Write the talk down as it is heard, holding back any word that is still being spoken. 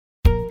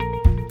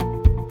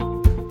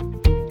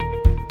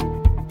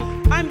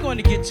I'm going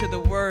to get to the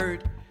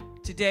word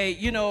today.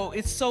 You know,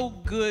 it's so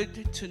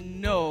good to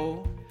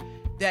know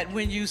that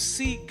when you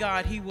seek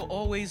God, he will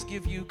always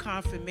give you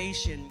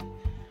confirmation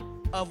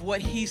of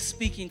what he's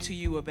speaking to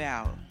you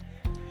about.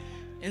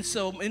 And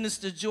so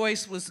Minister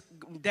Joyce was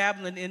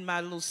dabbling in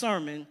my little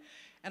sermon,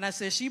 and I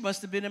said she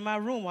must have been in my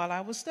room while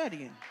I was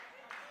studying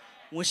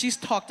when she's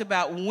talked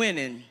about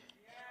winning.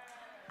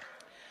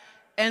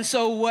 And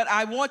so what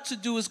I want to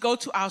do is go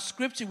to our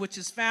scripture, which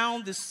is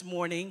found this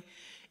morning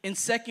in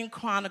 2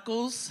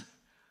 Chronicles,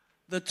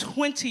 the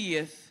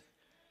 20th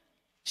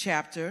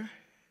chapter,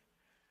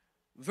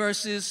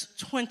 verses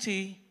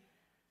 20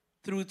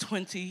 through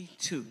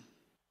 22.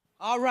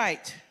 All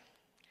right.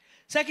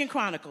 2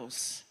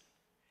 Chronicles,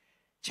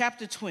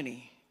 chapter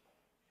 20,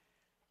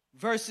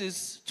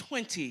 verses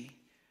 20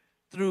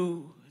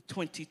 through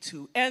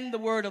 22. And the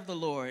word of the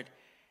Lord.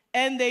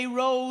 And they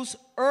rose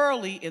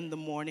early in the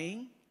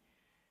morning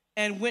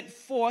and went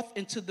forth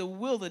into the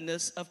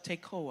wilderness of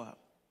Tekoa.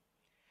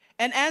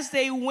 And as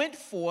they went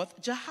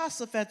forth,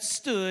 Jehoshaphat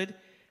stood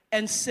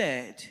and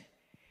said,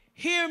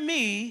 "Hear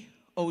me,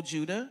 O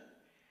Judah,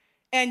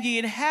 and ye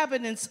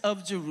inhabitants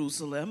of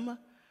Jerusalem,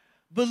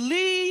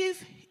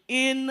 believe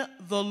in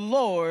the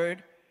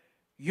Lord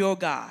your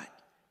God."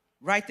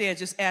 Right there,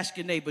 just ask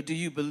your neighbor, do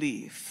you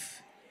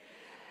believe?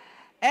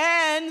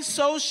 And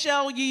so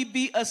shall ye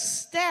be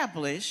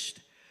established.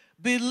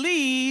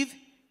 Believe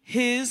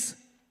his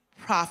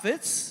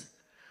prophets,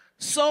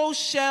 so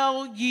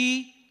shall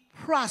ye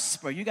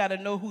prosper. You got to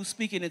know who's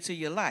speaking into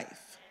your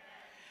life.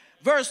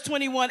 Verse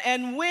 21,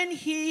 and when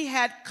he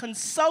had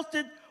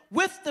consulted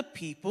with the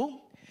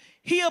people,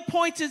 he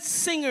appointed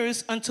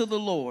singers unto the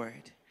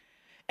Lord,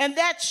 and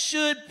that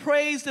should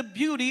praise the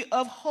beauty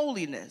of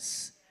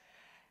holiness,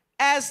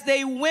 as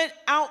they went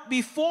out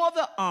before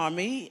the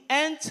army,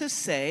 and to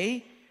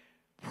say,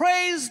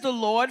 praise the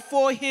Lord,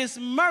 for his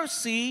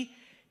mercy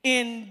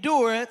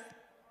endureth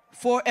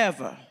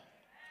forever.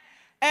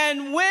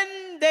 And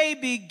when they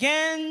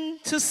began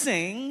to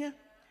sing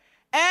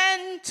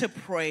and to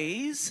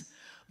praise,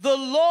 the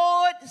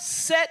Lord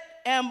set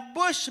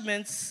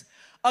ambushments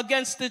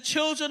against the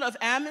children of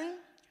Ammon,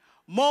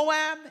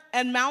 Moab,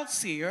 and Mount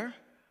Seir,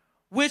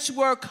 which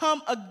were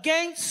come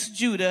against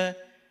Judah,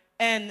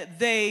 and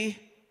they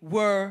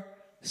were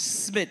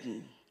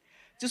smitten.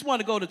 Just want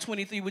to go to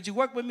 23. Would you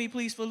work with me,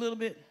 please, for a little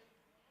bit?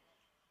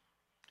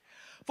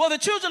 For the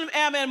children of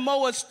Ammon and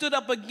Moab stood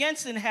up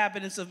against the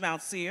inhabitants of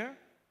Mount Seir,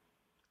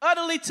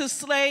 utterly to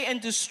slay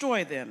and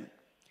destroy them.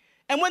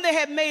 And when they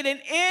had made an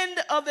end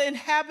of the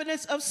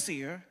inhabitants of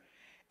Seir,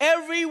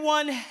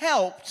 everyone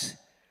helped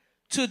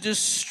to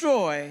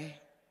destroy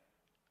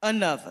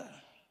another.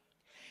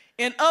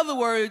 In other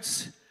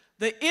words,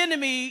 the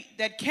enemy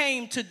that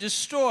came to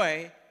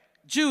destroy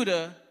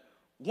Judah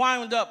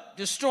wound up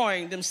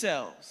destroying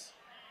themselves.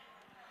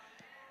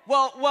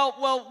 Well,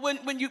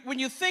 when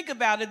you think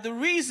about it, the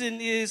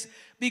reason is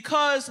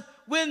because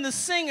when the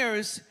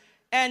singers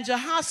and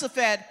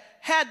Jehoshaphat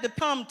had to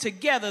come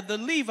together, the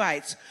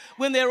Levites,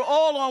 when they were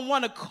all on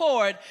one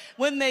accord,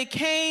 when they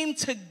came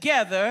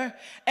together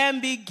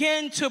and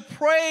began to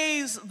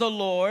praise the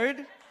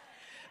Lord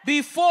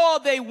before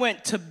they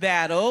went to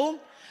battle,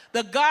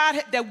 the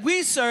God that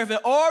we serve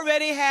had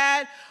already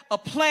had a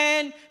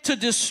plan to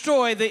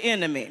destroy the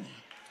enemy.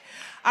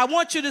 I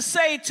want you to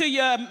say to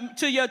your,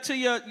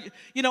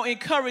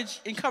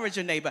 encourage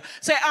your neighbor.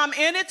 Say, I'm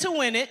in it to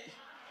win it,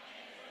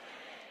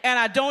 and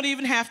I don't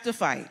even have to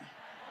fight.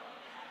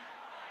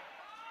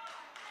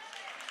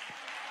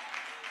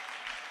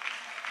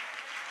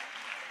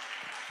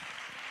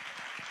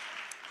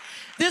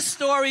 This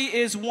story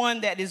is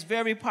one that is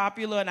very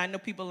popular, and I know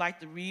people like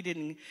to read it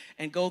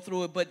and go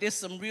through it, but there's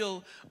some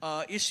real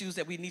issues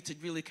that we need to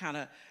really kind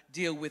of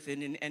deal with it.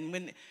 And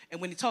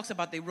when he talks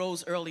about they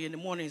rose early in the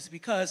morning, it's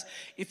because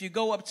if you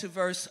go up to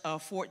verse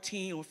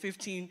 14 or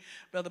 15,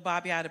 Brother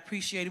Bobby, I'd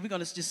appreciate it. We're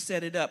going to just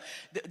set it up.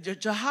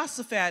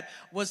 Jehoshaphat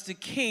was the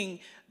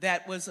king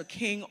that was a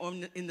king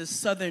in the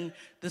southern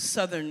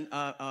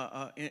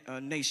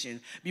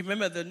nation. You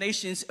remember the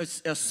nations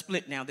are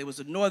split now. There was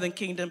a northern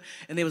kingdom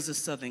and there was a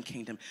southern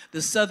kingdom.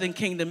 The southern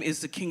kingdom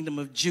is the kingdom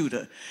of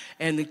Judah,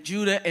 and the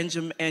Judah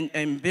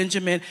and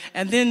Benjamin,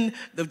 and then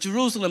the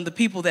Jerusalem, the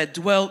people that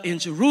dwelt in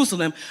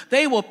Jerusalem,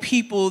 they were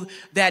people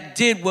that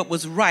did what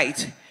was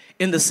right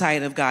in the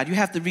sight of God. You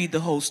have to read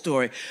the whole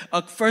story.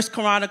 First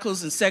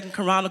Chronicles and Second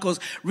Chronicles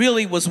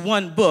really was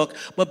one book,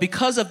 but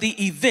because of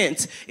the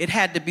events, it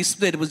had to be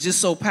split. It was just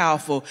so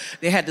powerful.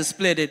 They had to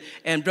split it,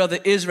 and Brother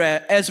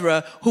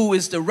Ezra, who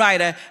is the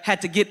writer,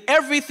 had to get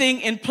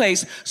everything in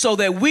place so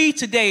that we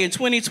today in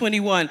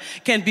 2021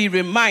 can be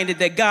reminded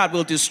that God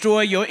will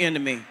destroy your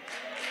enemy.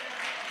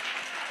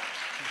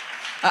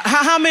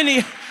 How many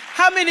of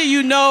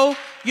you know,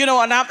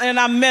 and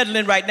I'm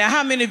meddling right now.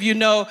 How many of you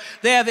know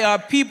there are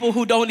people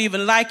who don't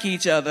even like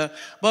each other,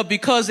 but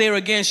because they're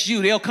against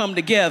you, they'll come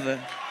together?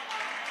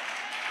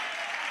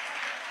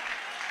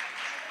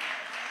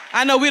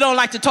 I know we don't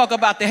like to talk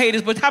about the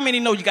haters, but how many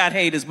know you got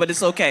haters? But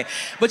it's okay.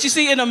 But you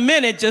see, in a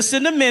minute, just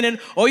in a minute,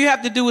 all you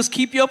have to do is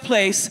keep your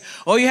place.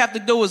 All you have to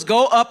do is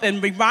go up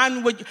and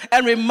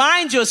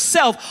remind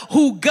yourself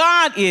who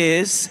God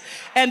is.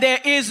 And there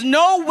is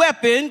no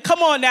weapon.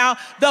 Come on now.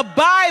 The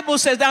Bible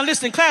says, now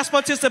listen, class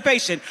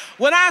participation.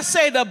 When I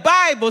say the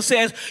Bible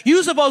says,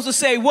 you're supposed to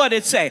say what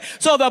it say.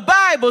 So the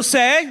Bible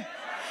says,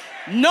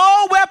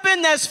 no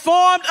weapon that's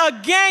formed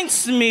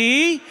against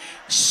me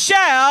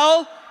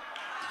shall.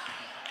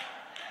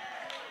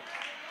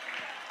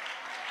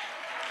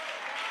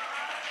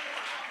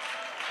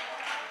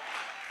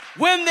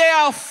 When they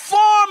are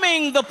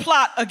forming the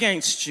plot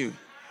against you,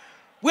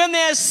 when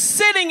they're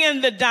sitting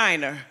in the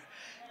diner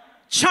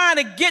trying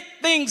to get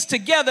things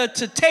together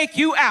to take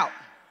you out.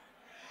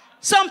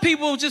 Some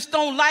people just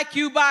don't like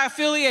you by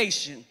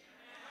affiliation.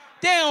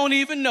 They don't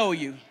even know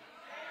you.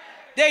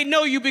 They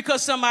know you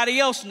because somebody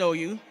else know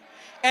you,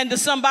 and to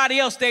somebody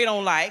else they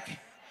don't like.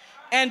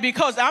 And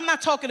because I'm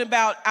not talking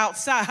about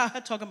outside,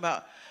 I'm talking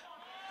about,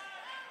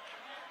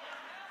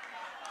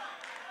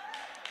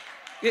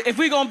 if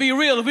we're going to be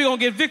real, if we're going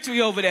to get victory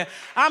over there,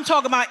 I'm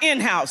talking about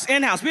in-house.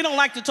 In-house. We don't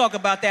like to talk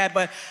about that,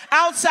 but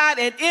outside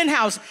and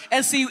in-house.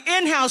 And see,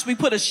 in-house, we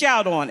put a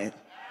shout on it.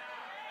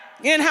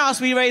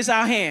 In-house, we raise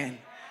our hand.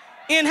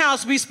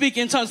 In-house, we speak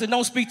in tongues and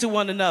don't speak to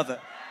one another.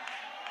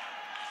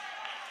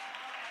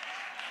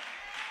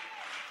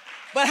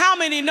 But how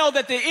many know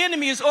that the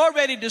enemy is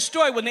already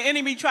destroyed when the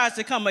enemy tries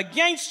to come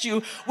against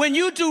you? When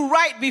you do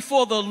right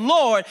before the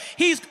Lord,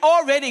 he's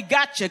already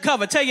got you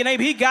covered. Tell your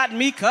neighbor, he got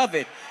me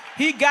covered.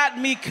 He got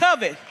me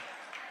covered.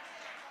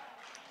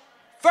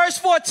 Verse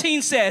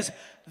 14 says,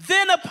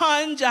 then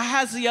upon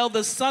Jahaziel,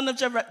 the son of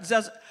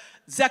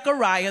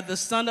Zechariah, the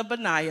son of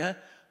Benaiah,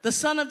 the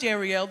son of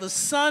Jeriel, the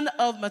son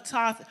of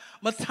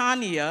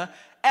Mattaniah,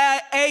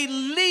 a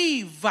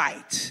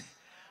Levite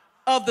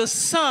of the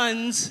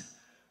sons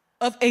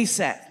of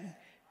Asaph.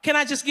 Can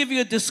I just give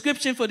you a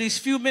description for these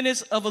few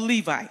minutes of a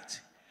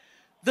Levite?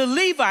 The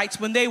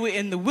Levites, when they were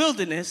in the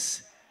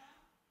wilderness,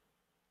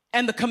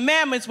 and the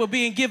commandments were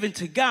being given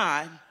to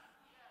God,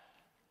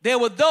 there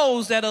were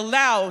those that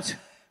allowed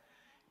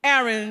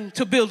Aaron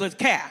to build a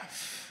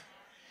calf.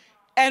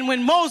 And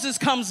when Moses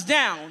comes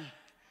down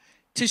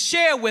to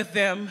share with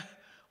them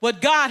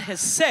what God has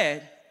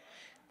said,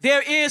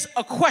 there is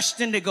a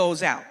question that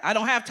goes out. I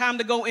don't have time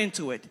to go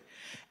into it.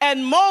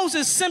 And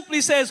Moses simply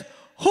says,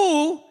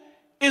 who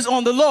is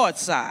on the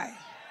Lord's side?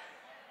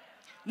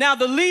 Now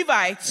the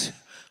Levites,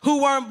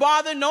 who weren't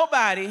bothering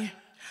nobody,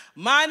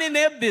 minding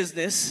their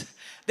business,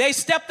 they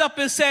stepped up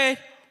and said,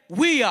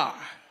 we are.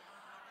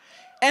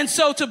 And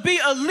so to be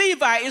a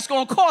Levite, it's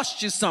going to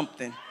cost you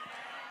something.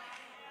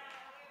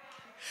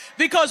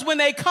 Because when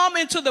they come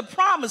into the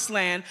promised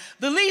land,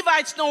 the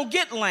Levites don't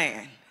get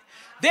land.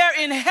 Their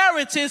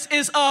inheritance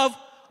is of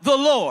the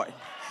Lord.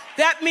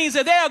 That means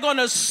that they are going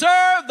to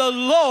serve the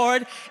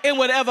Lord in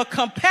whatever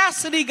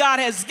capacity God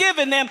has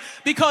given them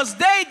because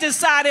they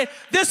decided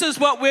this is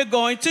what we're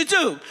going to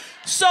do.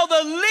 So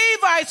the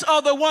Levites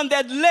are the one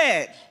that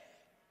led.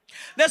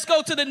 Let's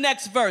go to the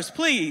next verse,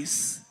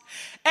 please.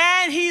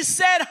 And he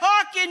said,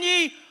 hearken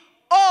ye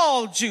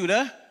all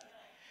Judah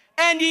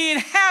and ye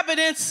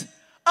inhabitants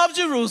of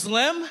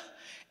Jerusalem,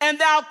 and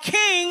thou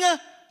King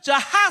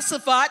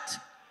Jehoshaphat,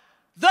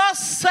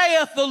 thus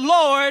saith the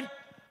Lord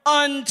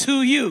unto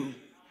you,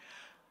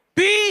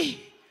 be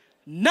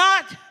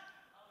not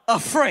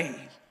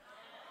afraid,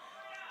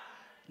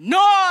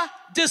 nor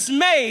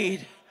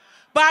dismayed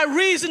by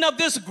reason of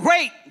this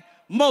great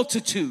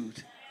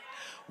multitude.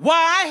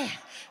 Why?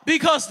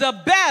 Because the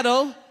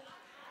battle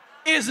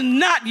is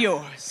not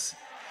yours,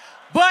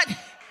 but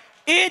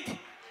it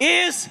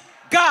is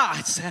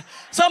God's.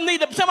 Somebody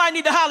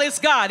need to holler, it's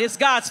God. It's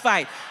God's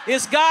fight.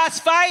 It's God's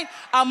fight.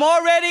 I'm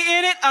already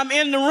in it. I'm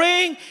in the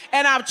ring,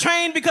 and I'm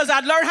trained because I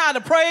learned how to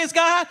praise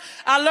God.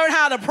 I learned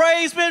how to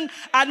praise him.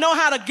 I know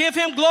how to give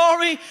him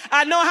glory.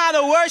 I know how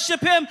to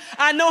worship him.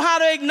 I know how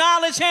to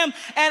acknowledge him,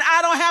 and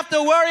I don't have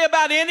to worry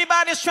about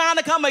anybody that's trying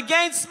to come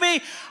against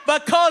me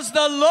because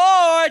the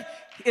Lord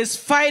is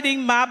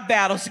fighting my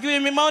battles. So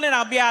give me a moment,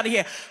 I'll be out of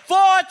here.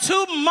 For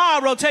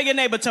tomorrow, tell your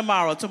neighbor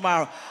tomorrow.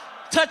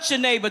 Touch your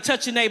neighbor,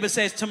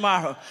 says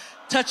tomorrow.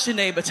 Touch your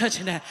neighbor.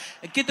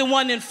 Get the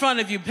one in front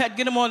of you, get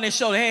them on their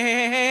shoulder.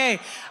 Hey.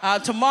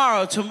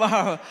 Tomorrow.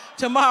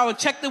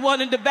 Check the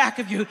one in the back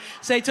of you.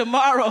 Say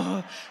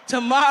tomorrow. Go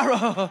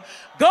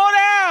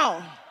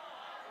down.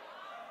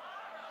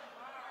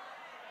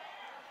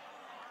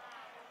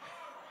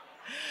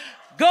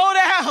 Go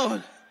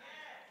down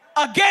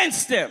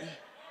against them.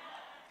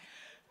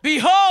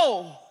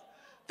 Behold,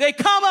 they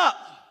come up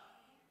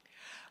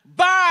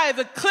by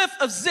the cliff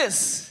of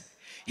Ziz.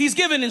 He's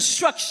given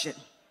instruction.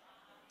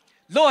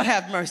 Lord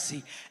have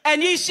mercy.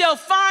 And ye shall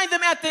find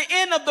them at the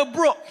end of the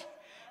brook.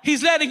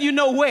 He's letting you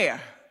know where.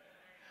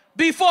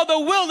 Before the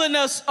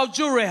wilderness of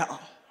Jurel.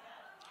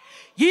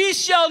 Ye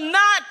shall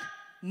not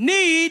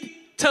need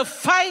to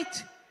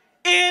fight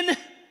in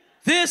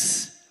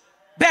this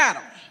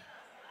battle.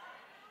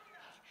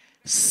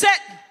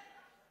 Set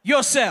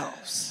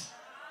yourselves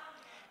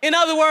In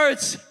other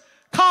words,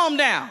 calm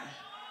down.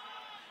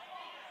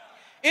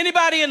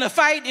 Anybody in a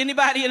fight?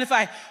 Anybody in a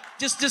fight?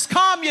 Just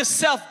calm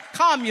yourself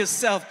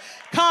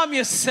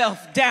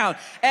down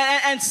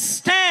and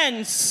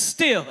stand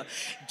still.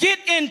 Get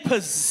in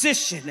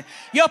position,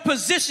 your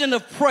position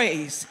of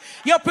praise,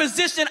 your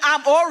position.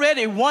 I've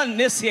already won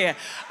this here.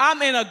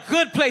 I'm in a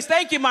good place.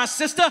 Thank you, my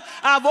sister.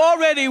 I've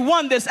already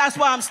won this. That's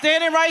why I'm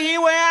standing right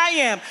here where I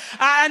am.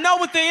 I know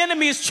what the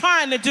enemy is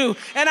trying to do,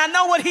 and I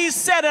know what he's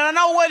said, and I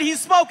know what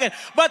he's spoken,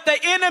 but the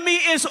enemy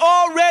is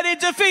already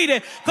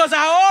defeated because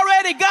I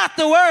already got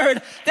the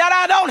word that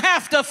I don't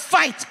have to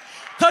fight,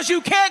 because you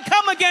can't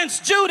come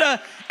against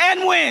Judah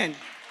and win.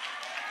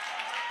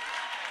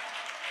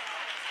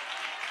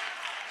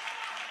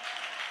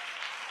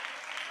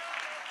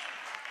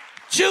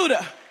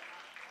 Judah,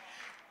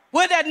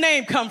 where'd that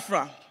name come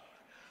from?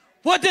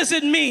 What does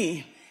it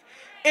mean?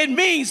 It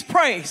means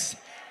praise.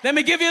 Let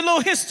me give you a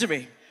little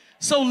history.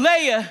 So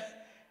Leah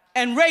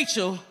and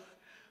Rachel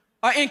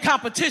are in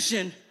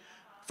competition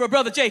for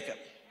brother Jacob.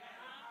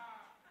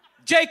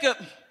 Jacob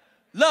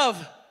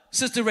loved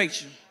sister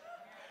Rachel,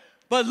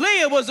 but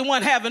Leah was the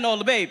one having all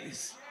the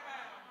babies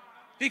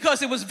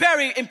because it was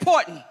very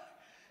important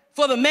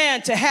for the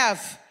man to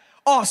have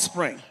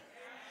offspring.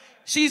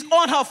 She's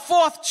on her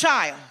fourth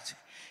child,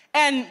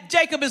 and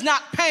Jacob is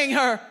not paying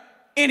her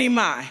any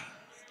mind.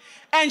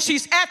 And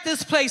she's at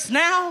this place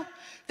now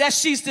that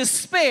she's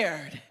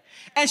despaired,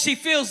 and she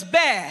feels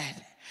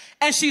bad,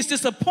 and she's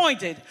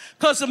disappointed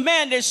because the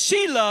man that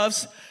she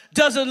loves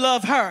doesn't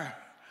love her.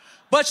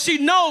 But she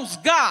knows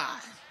God.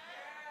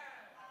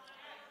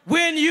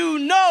 When you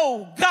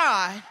know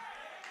God,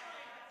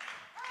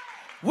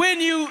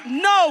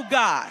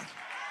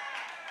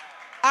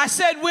 I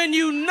said when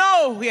you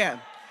know him,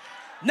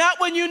 not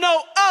when you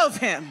know of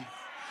him,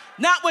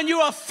 not when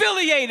you're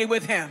affiliated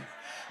with him,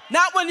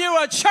 not when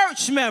you're a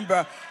church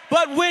member,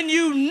 but when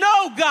you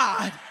know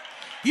God,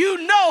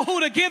 you know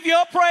who to give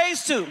your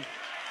praise to.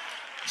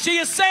 She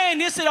is saying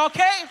this, and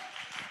okay,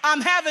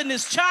 I'm having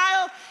this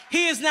child.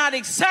 He is not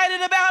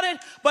excited about it,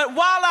 but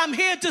while I'm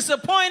here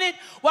disappointed,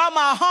 while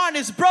my heart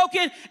is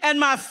broken and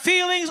my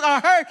feelings are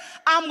hurt,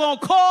 I'm going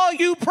to call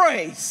you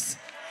praise.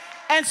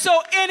 And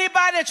so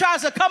anybody that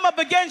tries to come up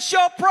against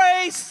your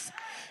praise,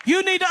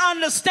 you need to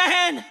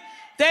understand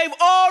they've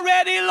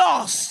already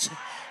lost.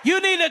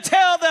 You need to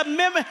tell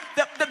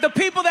the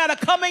people that are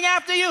coming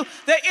after you,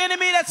 the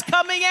enemy that's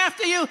coming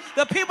after you,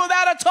 the people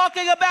that are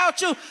talking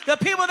about you, the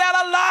people that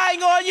are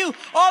lying on you,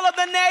 all of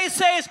the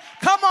naysayers,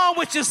 come on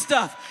with your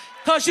stuff,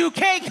 because you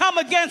can't come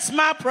against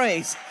my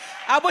praise.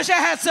 I wish I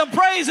had some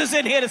praises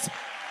in here.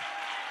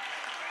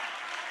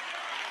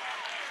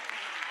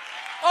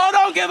 Oh,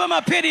 don't give them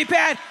a pity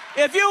pat.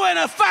 If you're in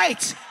a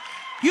fight,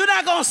 you're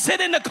not going to sit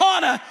in the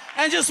corner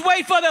and just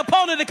wait for the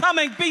opponent to come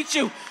and beat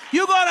you.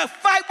 You're going to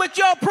fight with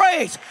your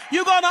praise.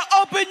 You're going to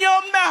open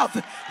your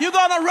mouth. You're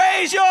going to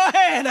raise your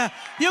hand.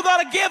 You're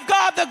going to give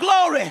God the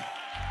glory.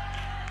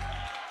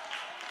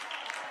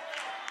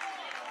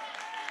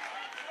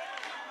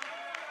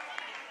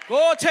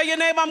 Go tell your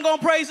neighbor, I'm going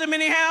to praise him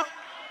anyhow.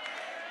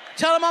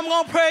 Tell him I'm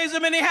going to praise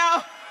him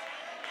anyhow.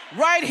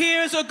 Right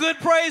here is a good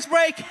praise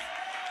break.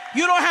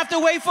 You don't have to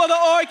wait for the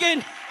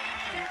organ.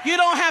 You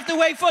don't have to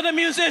wait for the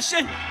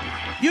musician.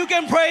 You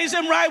can praise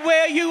him right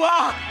where you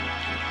are.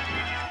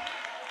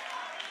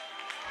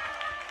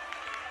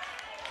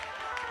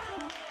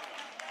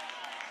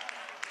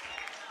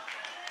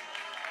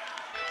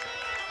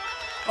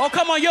 Oh,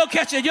 come on, you'll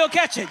catch it, you'll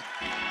catch it.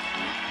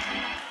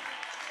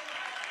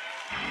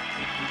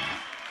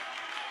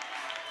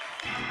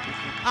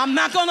 I'm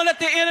not going to let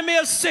the enemy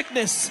of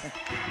sickness,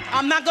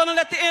 I'm not going to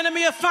let the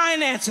enemy of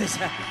finances,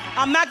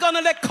 I'm not going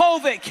to let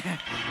COVID,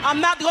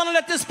 I'm not going to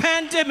let this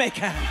pandemic,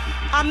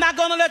 I'm not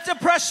going to let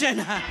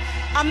depression,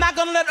 I'm not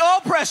going to let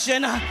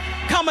oppression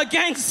come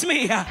against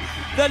me.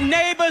 The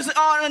neighbors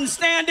are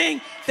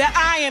understanding that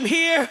I am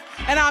here,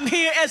 and I'm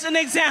here as an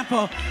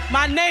example.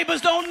 My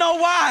neighbors don't know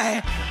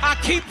why I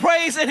keep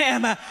praising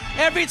him.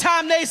 Every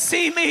time they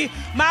see me,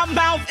 my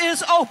mouth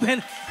is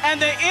open,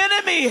 and the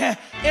enemy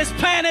is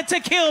planning to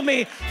kill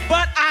me.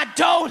 But I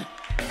don't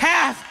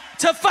have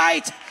to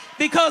fight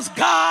because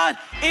God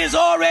is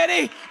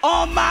already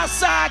on my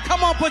side.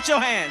 Come on, put your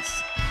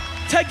hands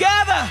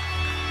together.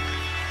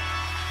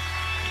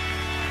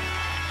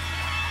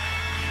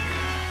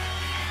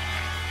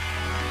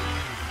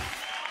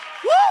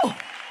 Woo!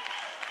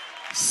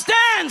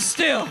 Stand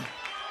still.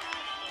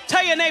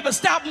 Tell your neighbor,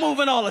 stop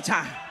moving all the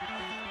time.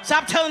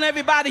 Stop telling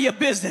everybody your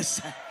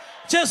business.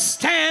 Just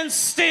stand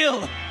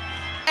still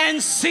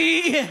and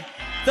see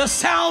the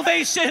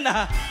salvation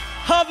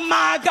of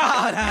my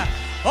God.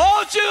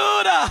 Oh,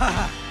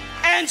 Judah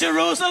and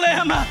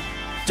Jerusalem,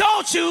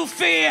 don't you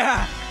fear.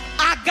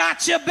 I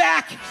got your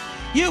back.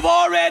 You've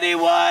already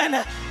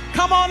won.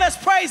 Come on, let's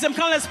praise him.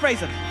 Come on, let's praise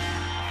him.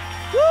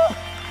 Woo!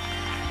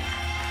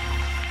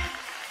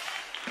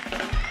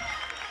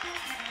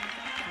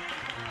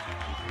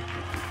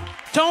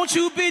 Don't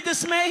you be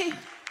dismayed.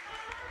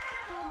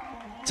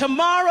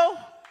 Tomorrow,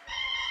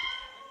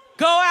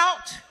 go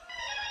out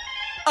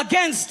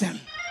against them.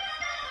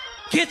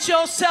 Get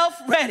yourself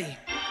ready.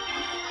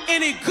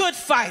 Any good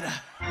fighter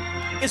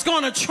is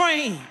going to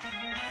train.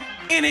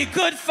 Any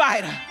good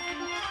fighter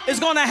is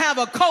going to have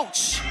a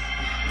coach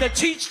to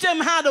teach them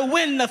how to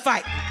win the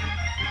fight.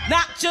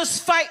 Not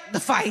just fight the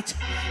fight.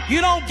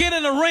 You don't get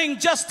in the ring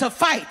just to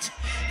fight.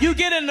 You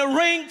get in the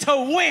ring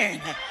to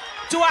win.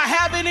 Do I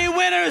have any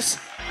winners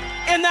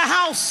in the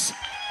house?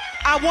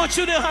 I want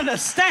you to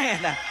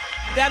understand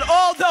that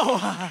although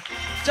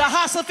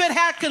Jehoshaphat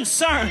had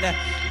concern,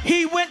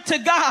 he went to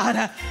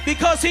God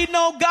because he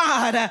knew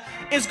God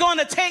is going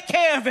to take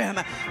care of him.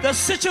 The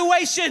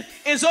situation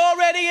is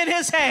already in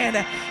his hand.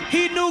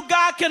 He knew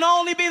God can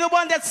only be the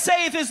one that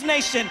saved his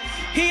nation.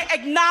 He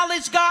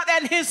acknowledged God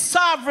and his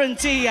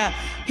sovereignty.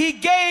 He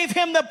gave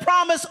him the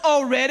promise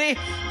already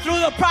through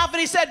the prophet.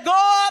 He said, go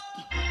up.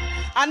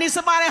 I need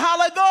somebody to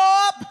holler,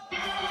 go up,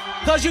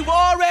 because you've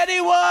already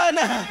won.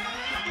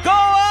 Go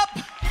up,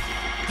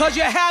 because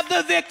you have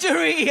the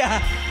victory.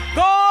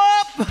 Go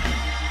up,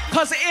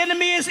 because the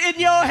enemy is in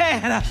your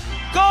hand.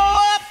 Go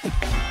up.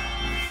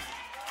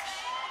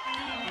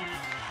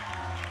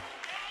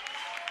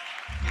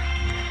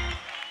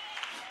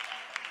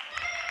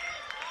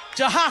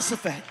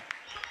 Jehoshaphat,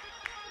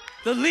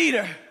 the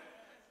leader,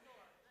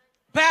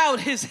 bowed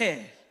his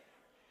head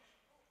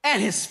and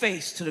his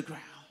face to the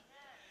ground.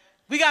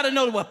 We got to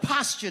know what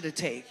posture to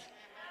take.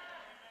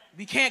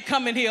 We can't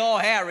come in here all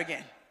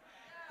arrogant,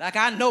 like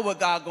I know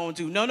what God gonna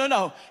do. No, no,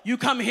 no. You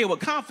come here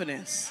with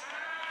confidence.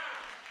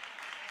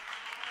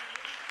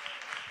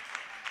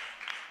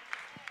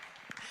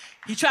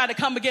 He tried to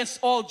come against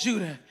all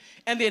Judah,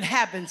 and the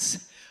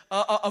inhabitants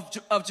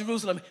of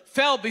Jerusalem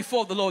fell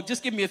before the Lord.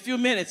 Just give me a few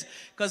minutes,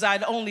 because I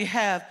only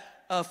have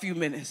a few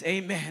minutes.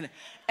 Amen.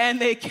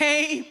 And they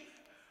came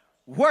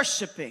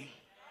worshiping.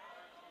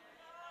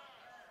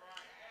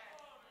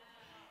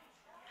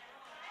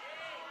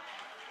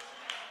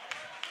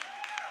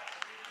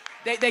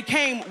 They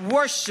came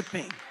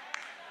worshiping.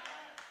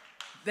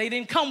 They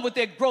didn't come with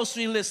their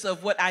grocery list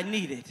of what I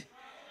needed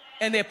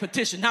and their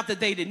petition. Not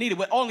that they didn't need it.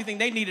 The only thing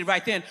they needed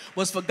right then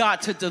was for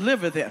God to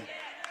deliver them.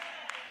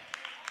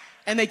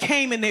 And they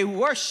came and they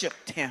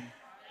worshiped him.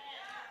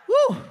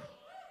 Woo!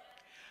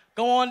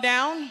 Go on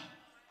down.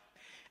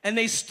 And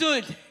they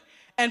stood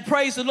and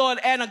praised the Lord.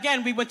 And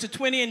again, we went to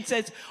 20 and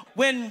says,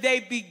 when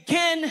they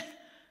began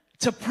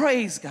to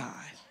praise God,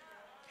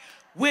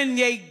 when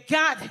they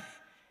got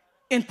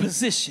in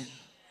position,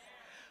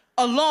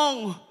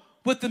 along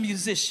with the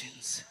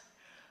musicians,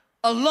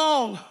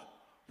 along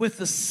with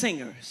the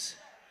singers,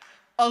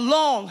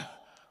 along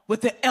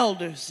with the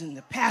elders and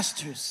the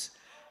pastors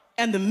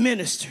and the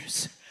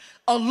ministers,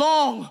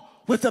 along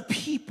with the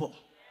people.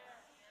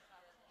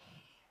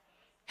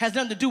 Has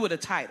nothing to do with a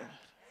title.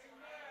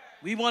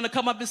 We want to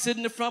come up and sit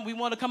in the front. We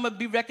want to come up and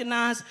be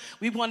recognized.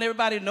 We want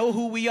everybody to know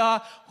who we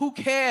are. Who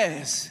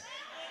cares?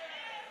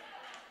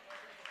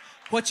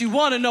 What you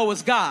want to know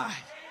is God.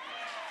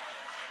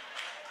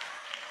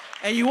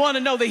 And you want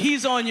to know that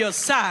he's on your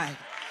side.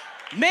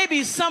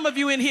 Maybe some of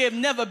you in here have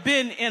never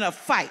been in a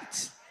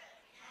fight.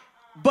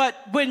 But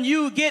when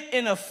you get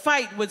in a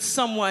fight with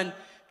someone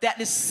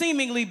that is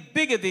seemingly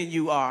bigger than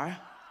you are,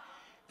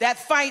 that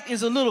fight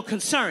is a little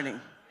concerning.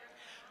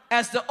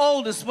 As the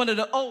oldest, one of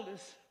the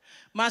oldest,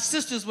 my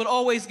sisters would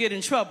always get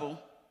in trouble.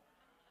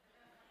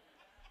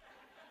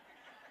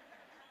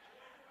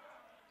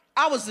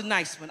 I was the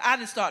nice one. I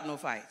didn't start no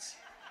fights.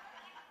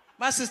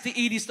 My sister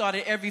Edie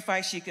started every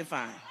fight she could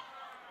find.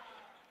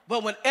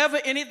 But whenever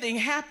anything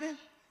happened,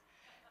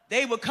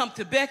 they would come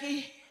to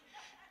Becky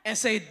and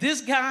say,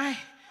 this guy,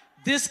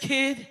 this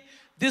kid,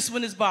 this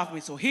one is bothering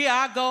me. So here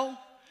I go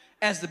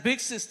as the big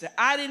sister.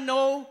 I didn't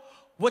know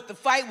what the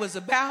fight was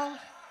about.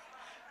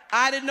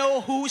 I didn't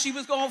know who she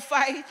was going to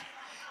fight.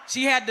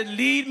 She had to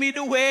lead me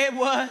to where it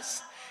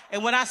was.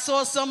 And when I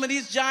saw some of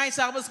these giants,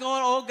 I was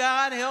going, oh,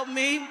 God, help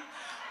me.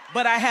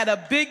 But I had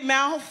a big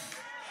mouth,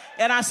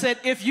 and I said,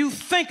 if you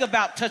think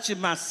about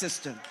touching my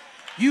sister,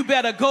 you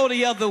better go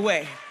the other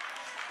way.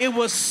 It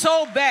was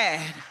so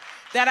bad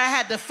that I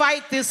had to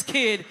fight this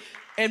kid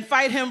and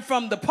fight him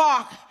from the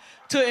park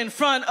to in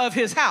front of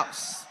his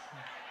house.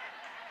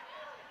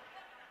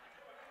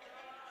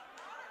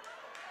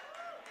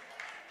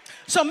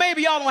 So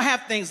maybe y'all don't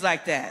have things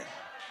like that.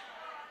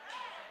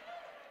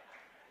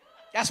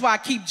 That's why I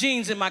keep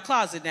jeans in my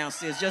closet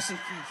downstairs, just in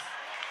case.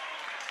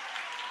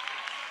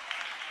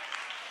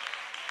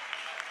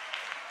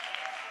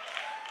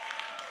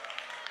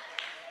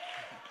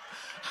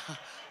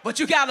 But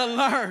you got to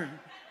learn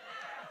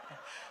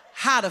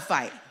how to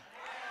fight.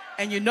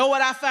 And you know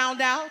what I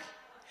found out?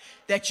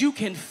 That you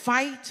can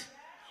fight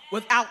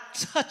without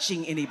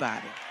touching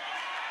anybody.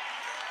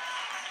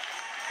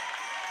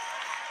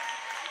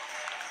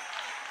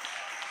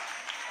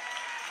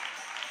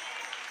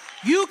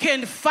 You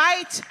can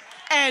fight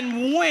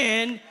and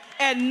win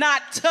and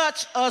not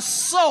touch a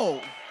soul.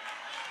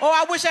 Oh,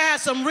 I wish I had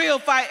some real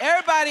fight.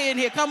 Everybody in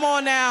here, come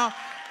on now.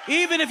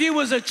 Even if you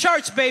was a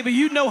church baby,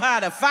 you know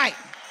how to fight.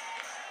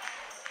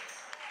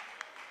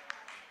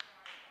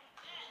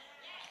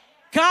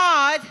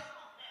 God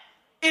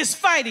is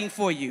fighting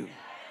for you.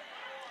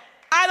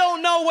 I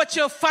don't know what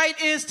your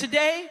fight is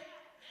today,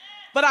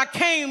 but I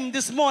came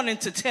this morning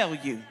to tell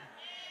you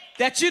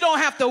that you don't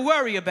have to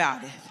worry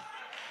about it.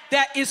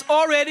 That it's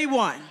already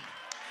won.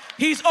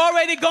 He's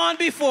already gone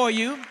before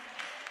you,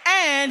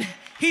 and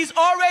he's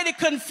already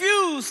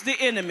confused the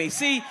enemy.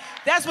 See,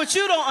 that's what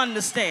you don't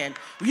understand.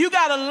 You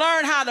got to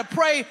learn how to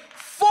pray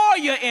for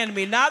your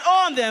enemy, not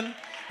on them.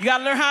 You got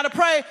to learn how to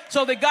pray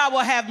so that God will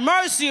have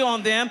mercy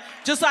on them,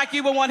 just like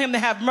you would want him to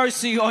have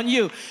mercy on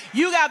you.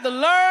 You got to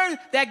learn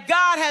that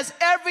God has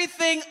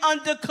everything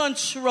under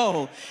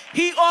control.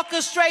 He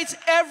orchestrates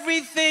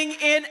everything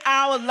in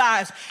our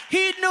lives.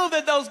 He knew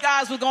that those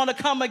guys were going to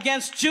come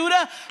against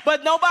Judah,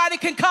 but nobody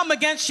can come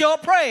against your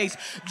praise.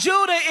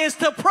 Judah is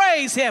to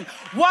praise him.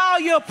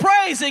 While you're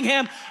praising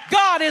him,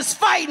 God is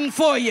fighting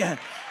for you.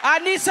 I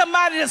need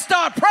somebody to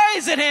start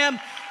praising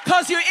him,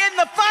 because you're in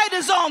the fight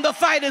is on. The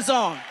fight is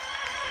on.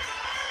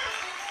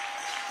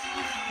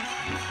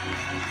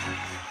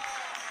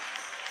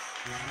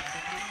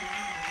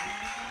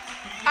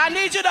 I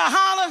need you to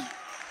holler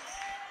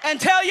and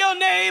tell your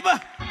neighbor,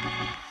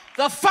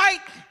 the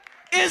fight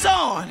is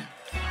on.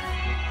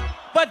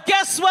 But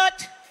guess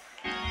what?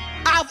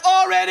 I've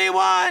already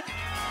won.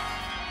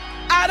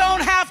 I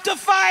don't have to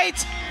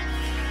fight.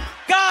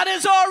 God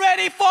has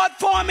already fought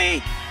for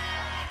me.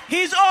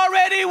 He's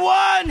already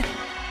won.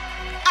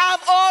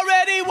 I've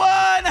already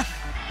won.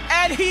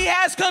 And he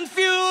has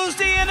confused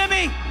the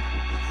enemy.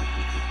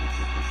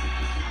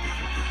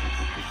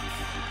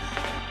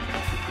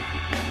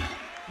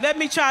 Let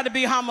me try to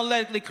be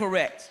homiletically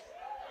correct.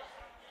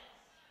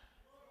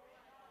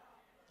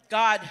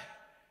 God,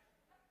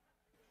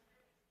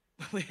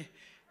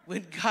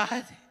 when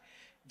God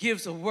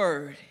gives a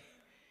word,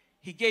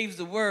 he gave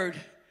the word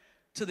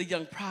to the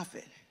young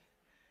prophet.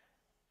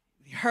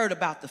 He heard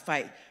about the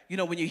fight. You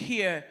know, when you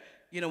hear,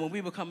 when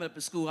we were coming up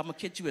to school, I'm going to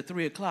catch you at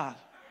 3 o'clock.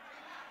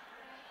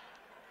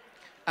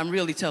 I'm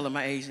really telling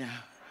my age now.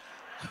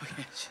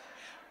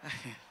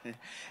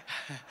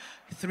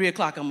 3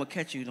 o'clock, I'm going to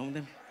catch you. Don't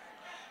let me.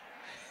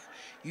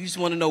 You just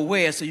want to know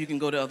where so you can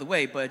go the other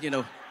way, but,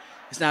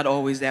 it's not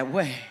always that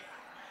way.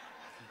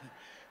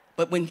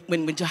 But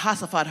when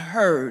Jehoshaphat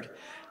heard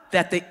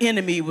that the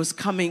enemy was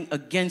coming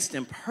against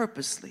him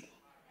purposely,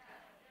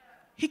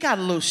 he got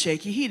a little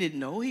shaky. He didn't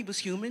know. He was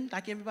human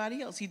like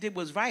everybody else. He did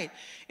what was right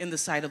in the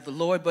sight of the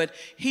Lord, but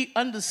he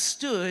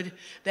understood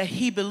that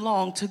he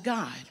belonged to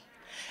God.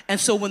 And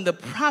so when the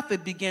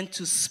prophet began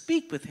to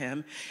speak with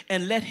him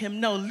and let him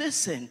know,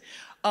 listen,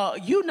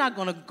 you're not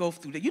going to go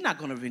through that. You're not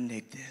going to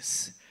renege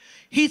this.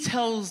 He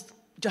tells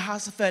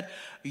Jehoshaphat,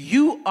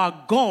 you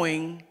are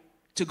going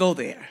to go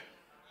there.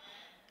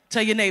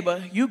 Tell your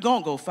neighbor, you're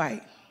going to go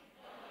fight.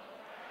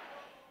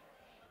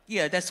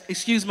 Yeah,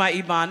 excuse my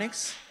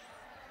ebonics.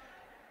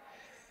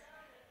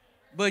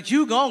 But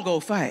you going to go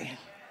fight.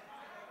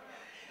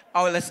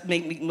 Or let's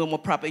make it a little more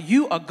proper.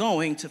 You are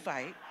going to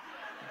fight.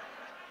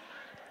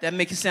 That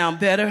make it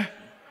sound better.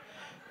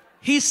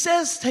 He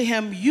says to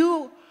him,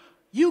 you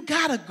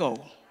got to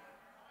go.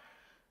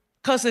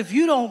 Because if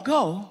you don't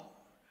go,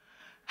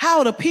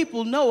 how do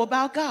people know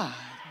about God?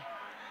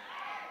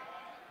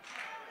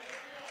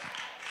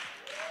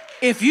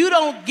 If you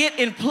don't get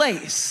in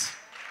place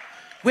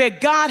where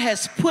God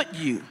has put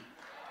you,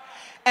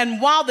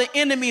 and while the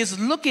enemy is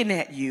looking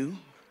at you,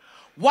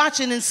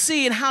 watching and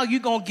seeing how you're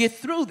going to get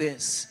through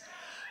this,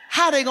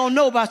 how they going to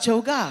know about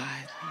your God?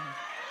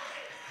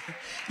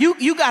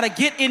 You got to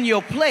get in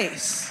your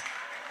place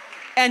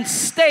and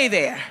stay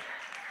there.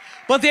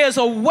 But there's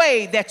a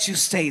way that you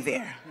stay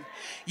there.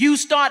 You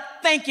start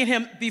thanking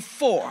him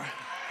before.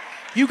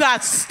 You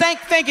got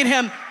thanking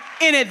him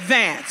in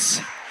advance.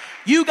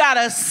 You got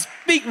to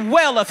speak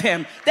well of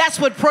him. That's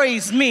what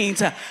praise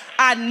means.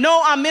 I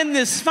know I'm in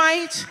this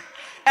fight,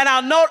 and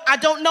I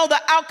don't know the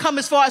outcome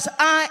as far as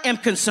I am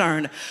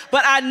concerned.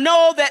 But I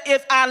know that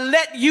if I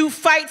let you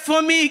fight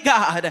for me,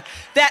 God,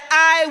 that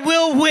I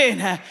will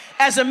win.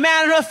 As a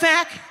matter of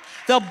fact,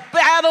 the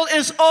battle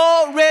is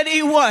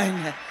already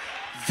won.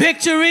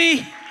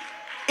 Victory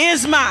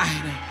is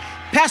mine.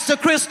 Pastor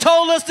Chris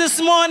told us this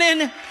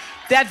morning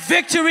that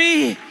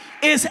victory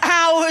is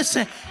ours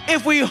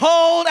if we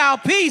hold our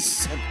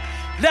peace.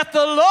 Let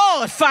the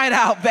Lord fight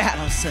our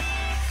battles.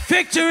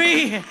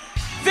 Victory,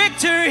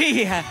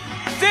 victory,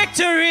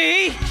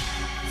 victory,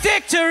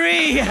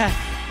 victory,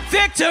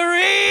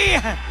 victory,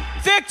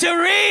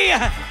 victory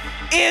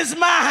is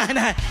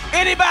mine.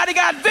 Anybody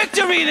got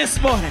victory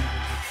this morning?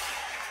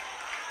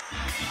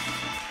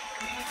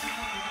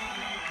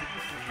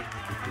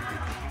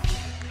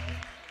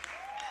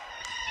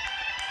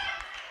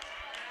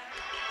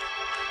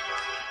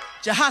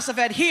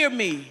 Jehoshaphat, hear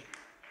me,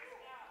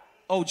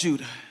 O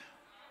Judah.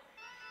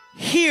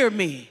 Hear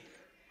me,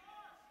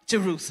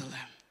 Jerusalem.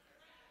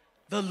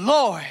 The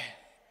Lord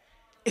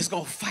is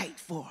going to fight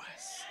for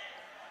us.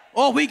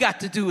 All we got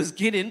to do is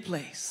get in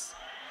place.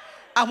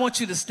 I want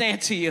you to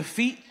stand to your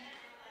feet.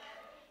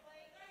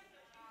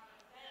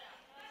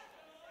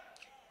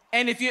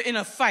 And if you're in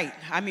a fight,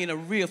 I mean a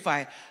real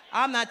fight,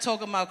 I'm not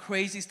talking about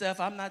crazy stuff.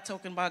 I'm not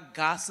talking about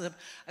gossip.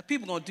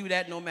 People going to do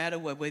that no matter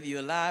what, whether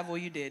you're alive or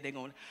you're dead.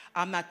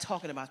 I'm not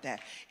talking about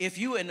that. If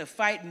you're in a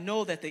fight,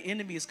 know that the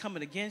enemy is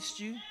coming against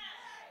you.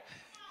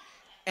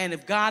 And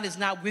if God is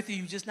not with you,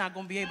 you're just not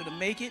going to be able to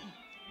make it.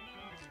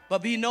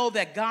 But we know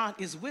that God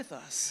is with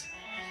us.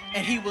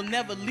 And he will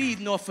never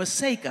leave nor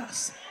forsake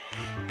us.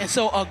 And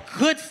so a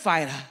good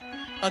fighter,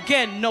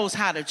 again, knows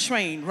how to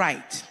train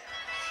right.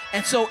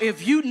 And so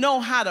if you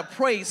know how to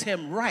praise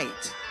him right,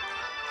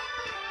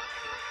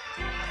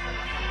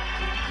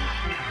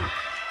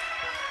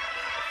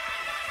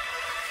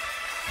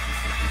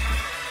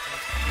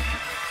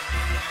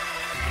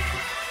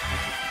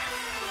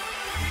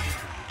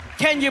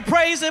 can you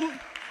praise him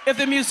if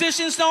the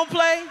musicians don't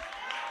play?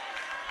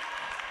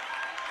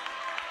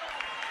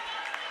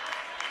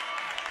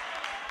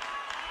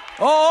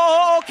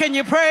 Oh, can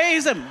you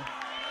praise him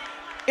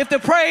if the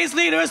praise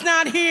leader is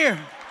not here?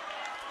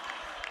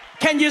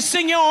 Can you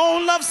sing your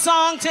own love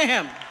song to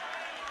him?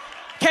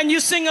 Can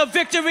you sing a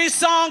victory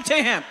song to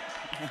him?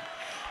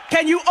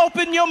 Can you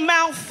open your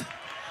mouth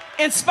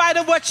in spite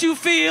of what you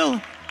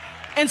feel,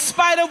 in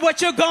spite of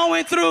what you're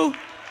going through?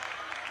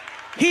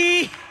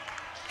 He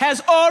has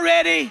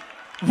already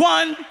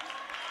won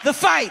the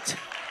fight.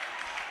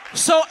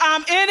 So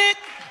I'm in it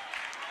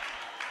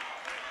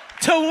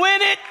to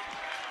win it.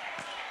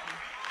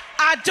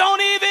 I don't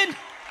even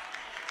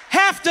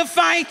have to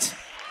fight.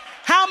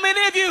 How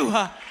many of you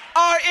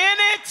are in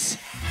it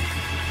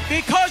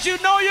because you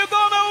know you're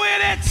going to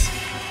win it?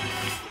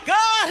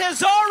 God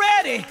has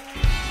already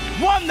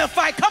won the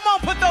fight. Come on,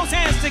 put those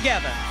hands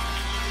together.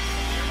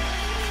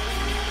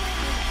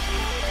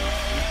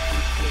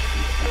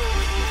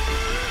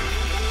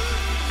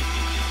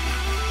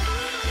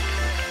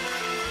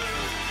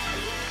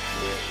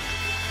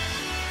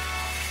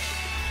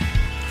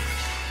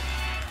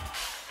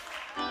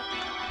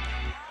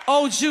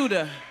 O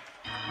Judah,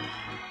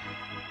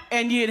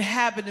 and ye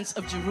inhabitants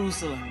of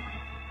Jerusalem,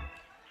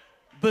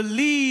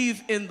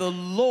 believe in the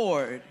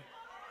Lord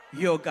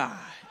your God.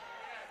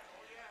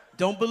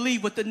 Don't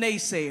believe what the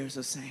naysayers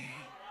are saying.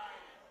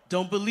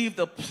 Don't believe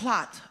the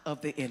plot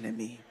of the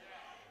enemy.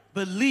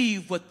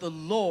 Believe what the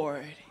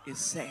Lord is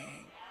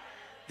saying,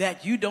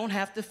 that you don't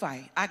have to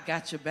fight. I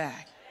got your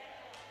back.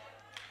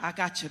 I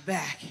got your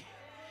back.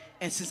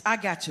 And since I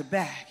got your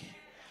back,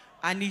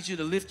 I need you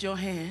to lift your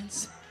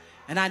hands.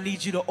 And I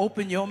need you to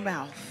open your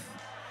mouth.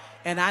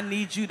 And I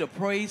need you to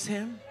praise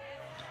him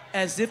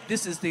as if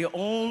this is the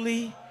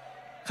only,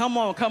 come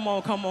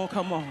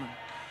on.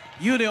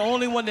 You're the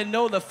only one that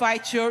knows the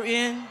fight you're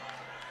in.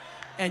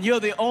 And you're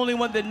the only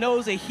one that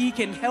knows that he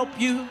can help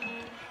you.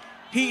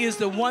 He is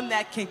the one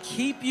that can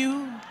keep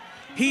you.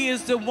 He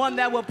is the one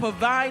that will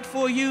provide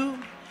for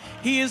you.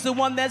 He is the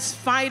one that's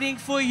fighting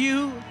for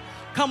you.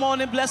 Come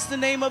on and bless the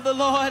name of the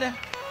Lord.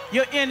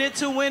 You're in it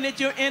to win it.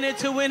 You're in it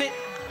to win it.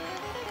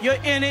 You're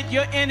in it,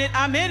 you're in it.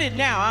 I'm in it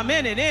now. I'm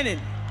in it, in it.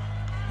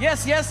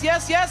 Yes, yes,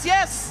 yes, yes,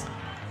 yes.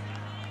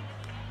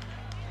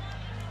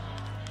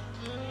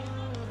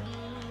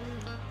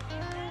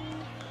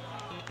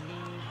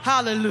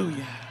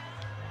 Hallelujah.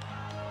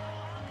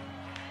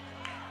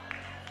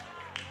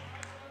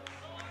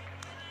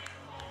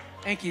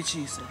 Thank you,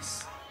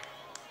 Jesus.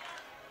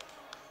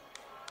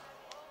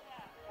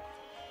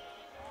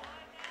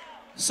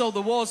 So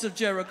the walls of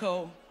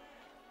Jericho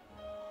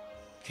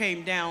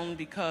came down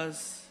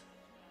because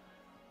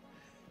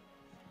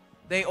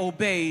they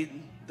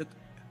obeyed the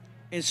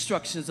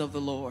instructions of the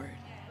Lord.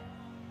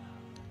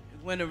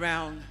 It went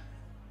around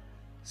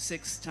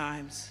 6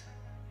 times.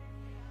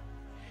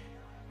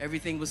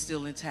 Everything was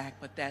still intact,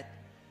 but that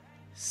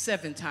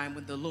 7th time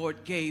when the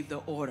Lord gave the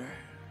order,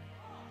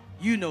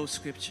 you know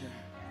scripture,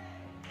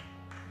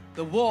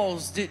 the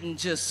walls didn't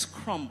just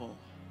crumble.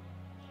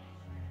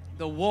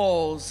 The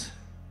walls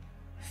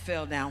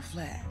fell down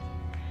flat.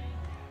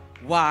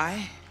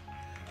 Why?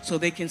 So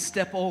they can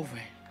step over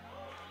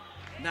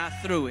it, not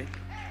through it.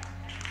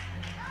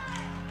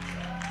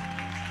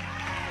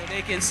 So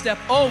they can step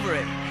over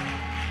it.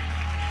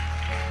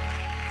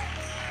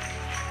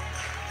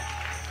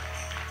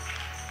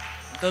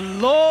 The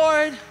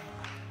Lord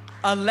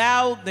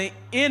allowed the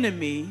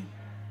enemy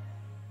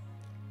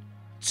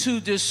to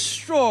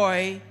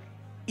destroy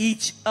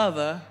each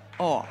other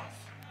off.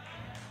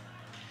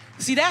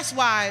 See, that's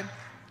why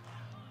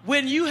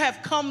when you have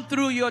come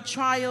through your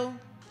trial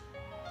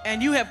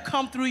and you have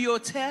come through your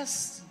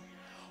test,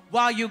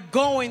 while you're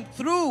going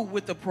through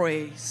with the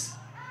praise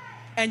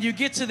and you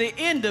get to the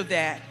end of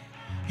that,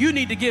 you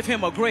need to give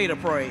him a greater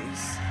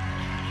praise.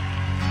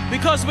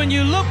 Because when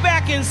you look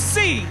back and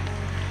see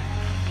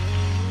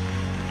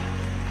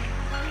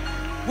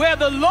where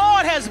the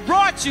Lord has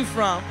brought you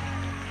from,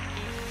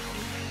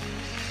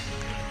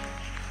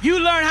 you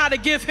learn how to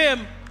give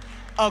him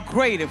a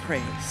greater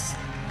praise.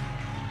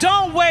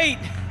 Don't wait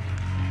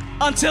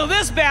until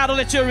this battle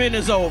that you're in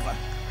is over.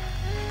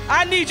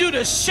 I need you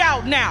to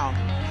shout now.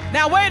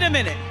 Now, wait a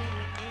minute.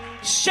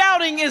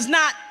 Shouting is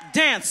not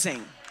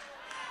dancing.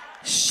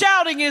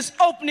 Shouting is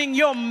opening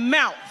your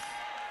mouth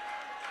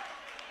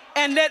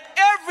and let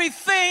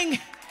everything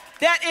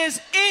that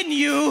is in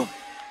you,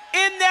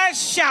 in that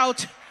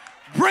shout,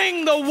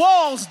 bring the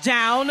walls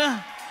down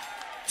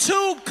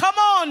to, come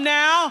on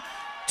now,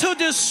 to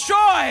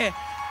destroy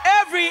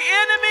every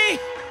enemy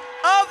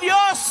of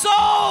your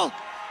soul.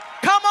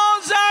 Come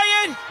on,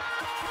 Zion.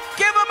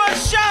 Give him a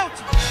shout.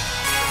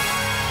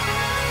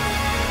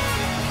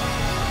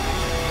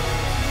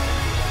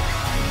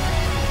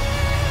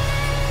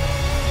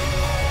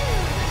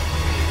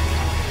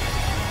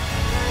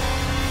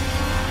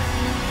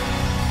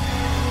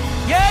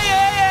 Yeah,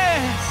 yeah,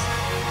 yes.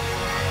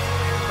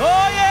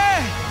 Oh, yeah.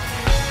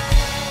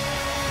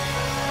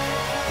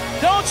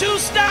 Don't you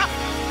stop.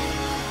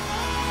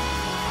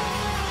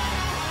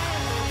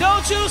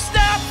 Don't you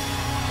stop.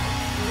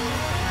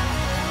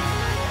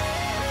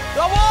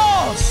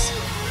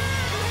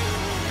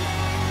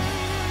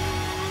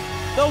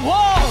 The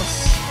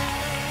walls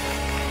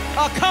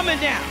are coming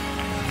down.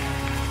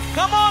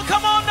 Come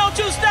on, don't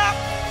you stop.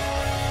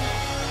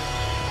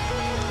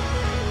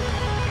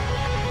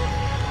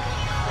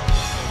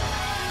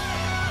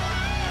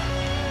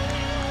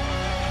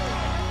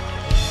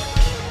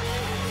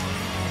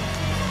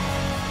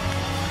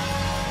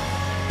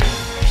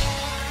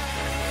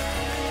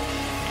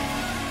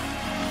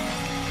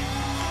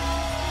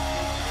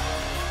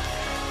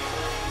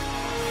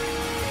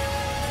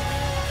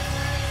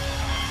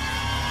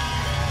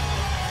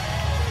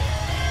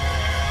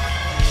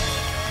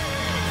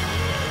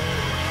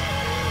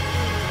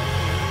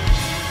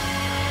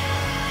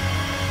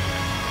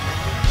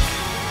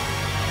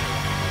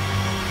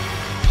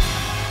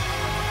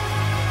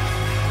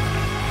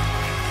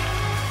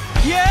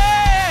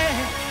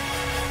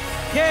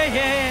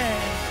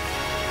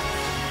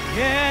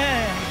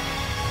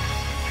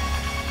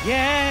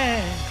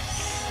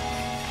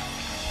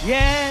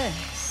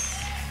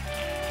 Yes.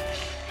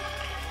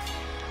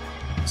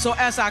 So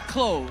as I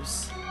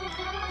close,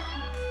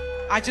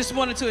 I just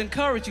wanted to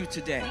encourage you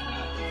today.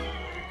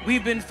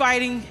 We've been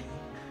fighting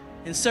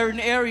in certain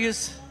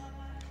areas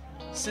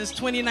since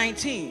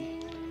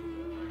 2019.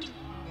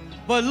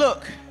 But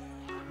look,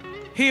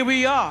 here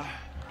we are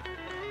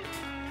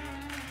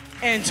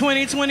in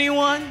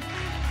 2021.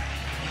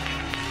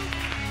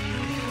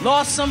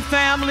 Lost some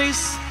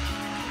families,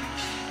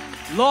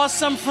 lost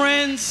some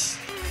friends,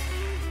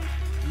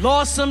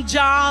 lost some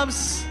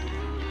jobs,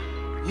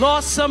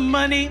 lost some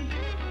money,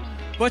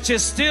 but you're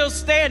still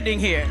standing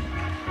here.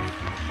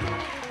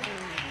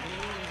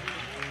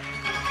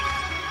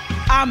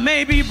 I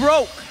may be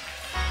broke,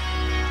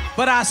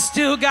 but I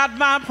still got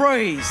my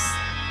praise.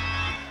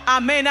 I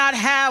may not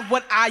have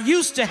what I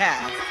used to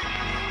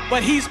have,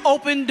 but he's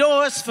opened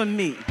doors for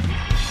me.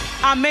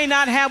 I may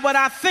not have what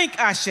I think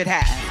I should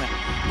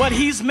have, but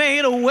he's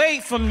made a way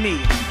for me.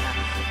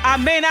 I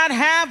may not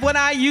have what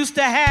I used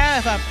to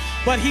have,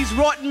 but he's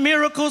wrought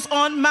miracles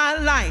on my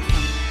life.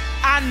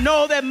 I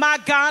know that my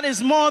God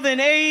is more than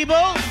able,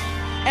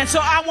 and so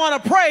I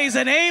want to praise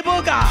an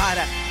able God.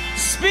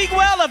 Speak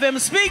well of him,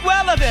 speak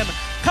well of him.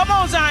 Come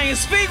on, Zion,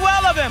 speak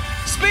well of him,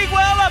 speak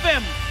well of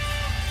him.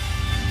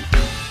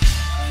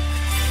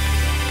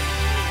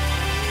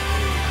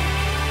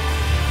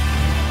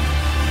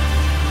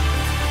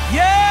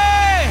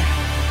 Yeah!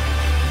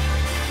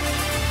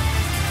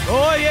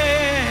 Oh,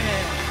 yeah!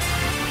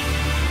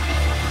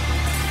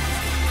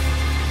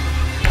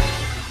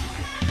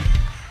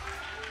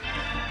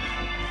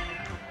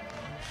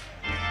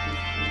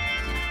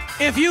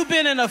 If you've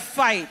been in a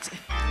fight,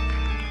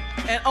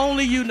 and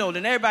only you know,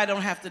 then everybody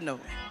don't have to know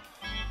it.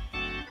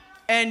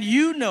 And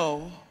you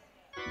know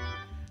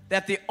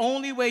that the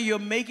only way you're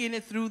making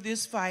it through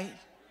this fight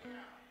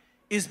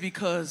is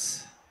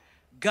because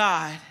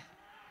God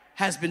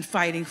has been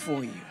fighting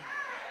for you.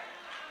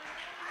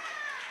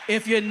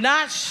 If you're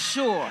not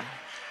sure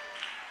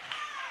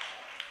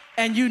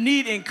and you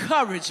need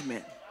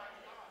encouragement,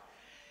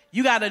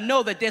 you got to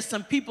know that there's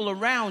some people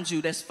around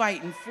you that's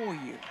fighting for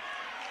you.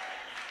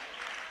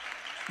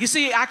 You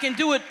see, I can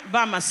do it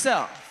by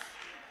myself,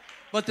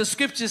 but the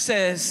scripture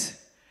says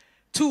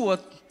 2 or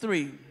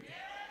 3,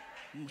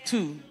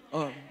 2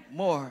 or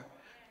more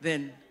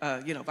than,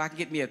 if I can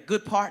get me a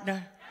good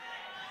partner,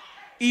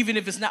 even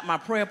if it's not my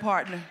prayer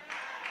partner,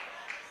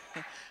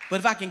 but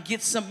if I can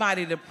get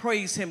somebody to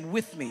praise him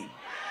with me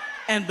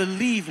and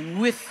believe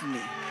with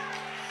me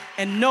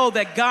and know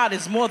that God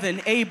is more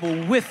than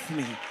able with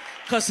me,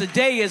 because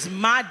today is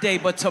my day,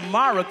 but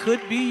tomorrow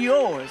could be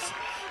yours.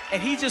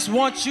 And he just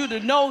wants you to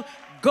know,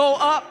 go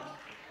up,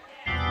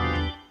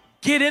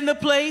 get in the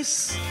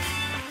place,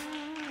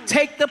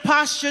 take the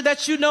posture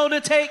that you know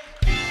to take,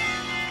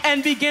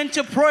 and begin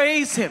to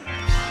praise him.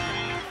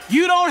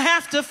 You don't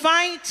have to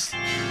fight.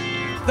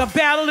 The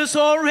battle is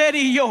already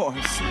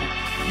yours.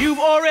 You've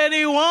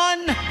already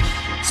won.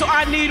 So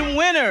I need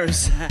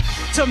winners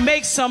to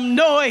make some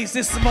noise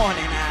this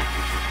morning.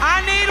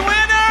 I need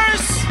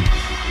winners.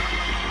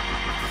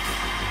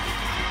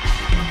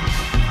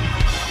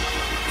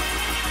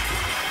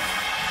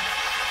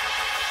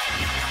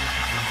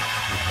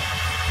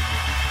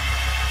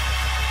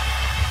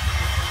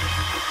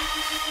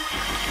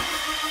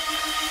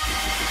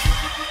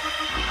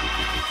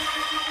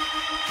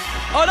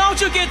 Oh,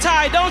 don't you get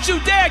tired. Don't you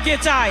dare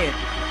get tired.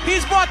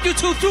 He's brought you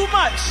to too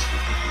much.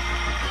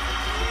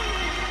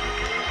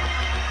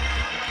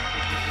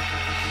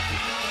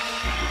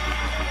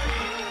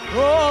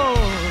 Oh,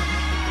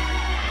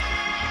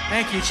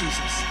 thank you,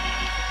 Jesus.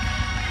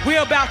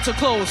 We're about to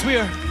close.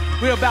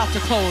 We're about to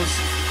close.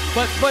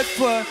 But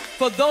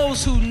for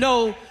those who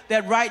know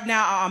that right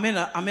now I'm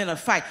in a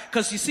fight,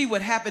 because you see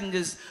what happened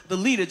is the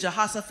leader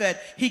Jehoshaphat,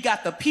 he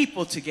got the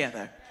people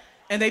together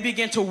and they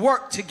began to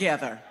work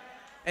together.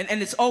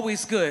 And it's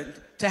always good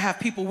to have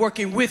people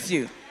working with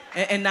you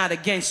and not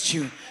against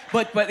you.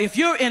 But if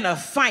you're in a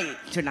fight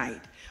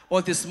tonight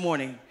or this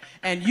morning,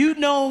 and you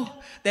know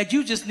that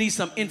you just need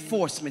some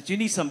enforcement, you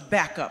need some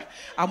backup,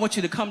 I want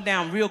you to come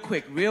down real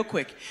quick.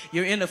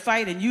 You're in a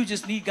fight and you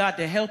just need God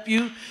to help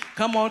you.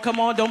 Come on.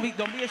 Don't be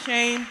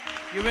ashamed.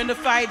 You're in the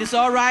fight. It's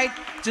all right.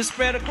 Just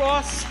spread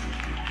across.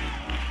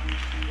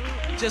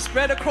 Just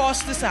spread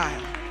across this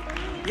aisle.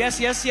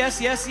 Yes.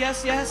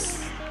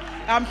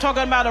 I'm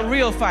talking about a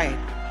real fight.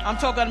 I'm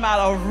talking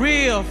about a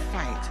real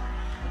fight.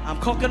 I'm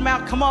talking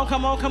about, come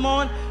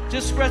on.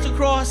 Just spread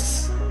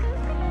across.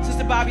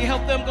 Sister Bobby,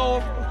 help them go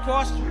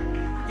across.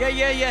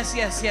 Yes.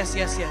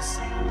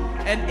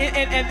 And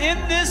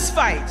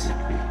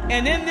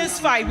in this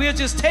fight, we're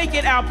just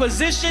taking our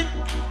position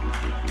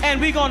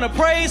and we're going to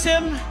praise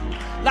him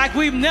like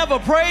we've never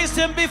praised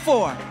him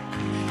before.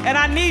 And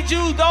I need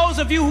you, those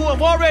of you who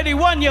have already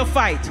won your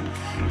fight,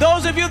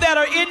 those of you that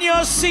are in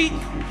your seat,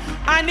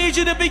 I need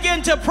you to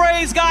begin to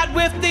praise God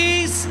with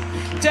these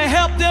to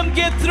help them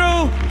get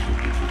through.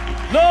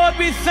 Lord,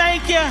 we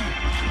thank you.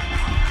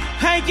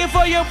 Thank you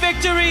for your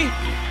victory.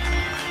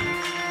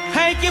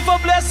 Thank you for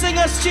blessing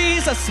us,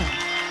 Jesus.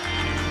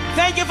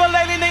 Thank you for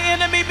letting the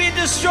enemy be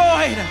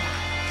destroyed.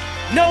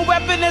 No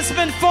weapon that's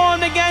been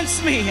formed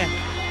against me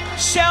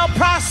shall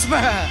prosper.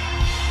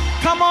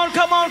 Come on.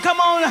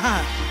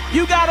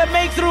 You got to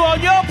make through on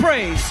your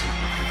praise.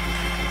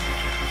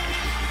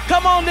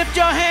 Come on, lift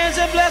your hands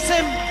and bless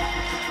him.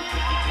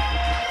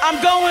 I'm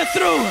going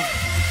through,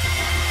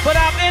 but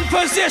I'm in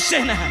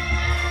position.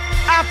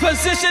 I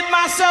position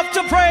myself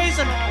to praise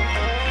him.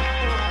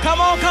 Come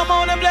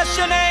on and bless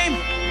your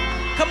name.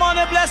 Come on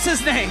and bless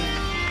his name.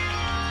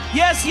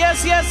 Yes.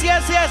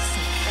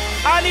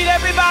 I need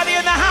everybody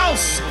in the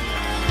house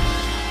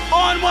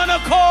on one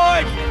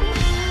accord.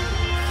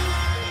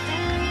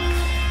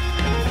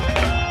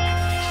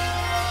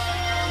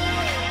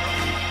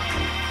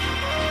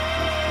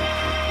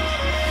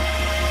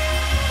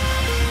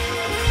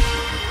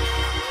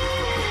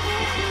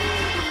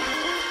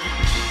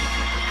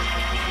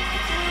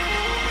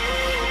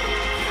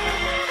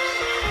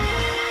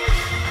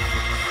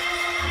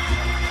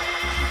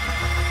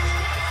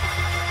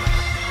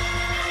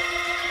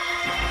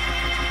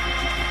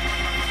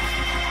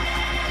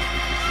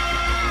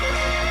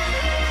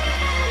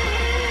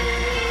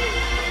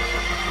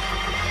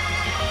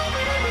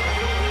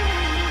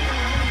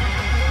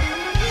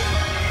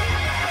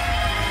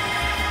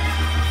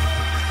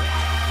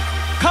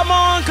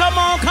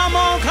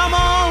 Come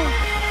on.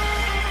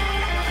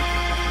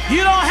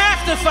 You don't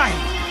have to fight.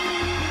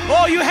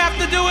 All you have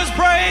to do is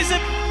praise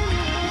him.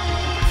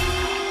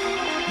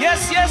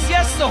 Yes,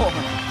 Lord.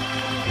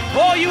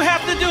 All you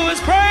have to do is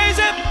praise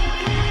him.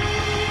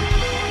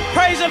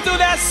 Praise him through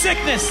that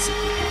sickness.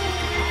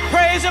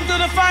 Praise him through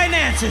the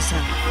finances.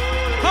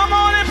 Come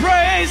on and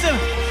praise him.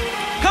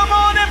 Come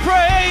on and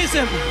praise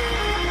him.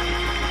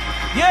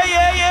 Yes.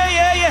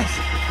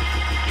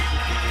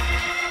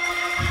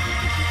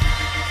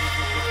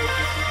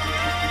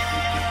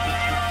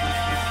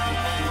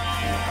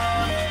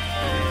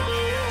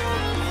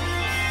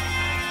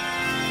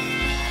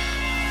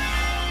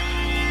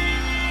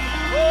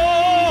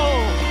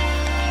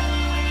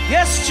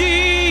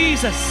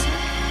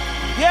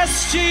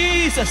 Yes,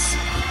 Jesus.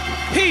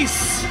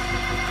 Peace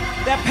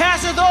that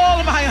passeth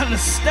all of my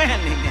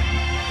understanding.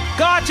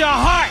 Guard your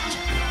heart.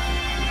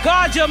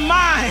 Guard your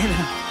mind.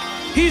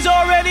 He's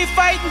already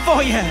fighting for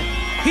you.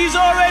 He's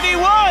already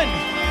won.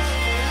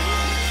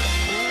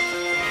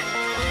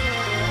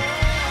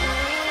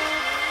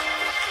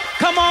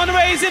 Come on,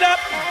 raise it up.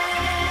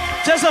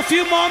 Just a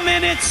few more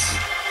minutes.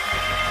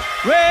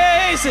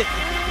 Raise it.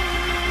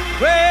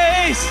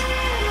 Raise.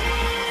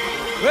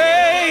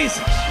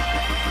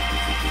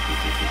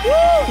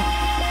 Woo!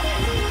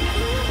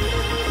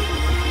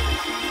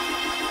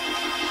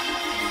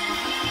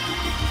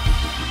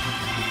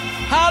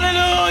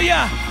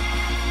 Hallelujah.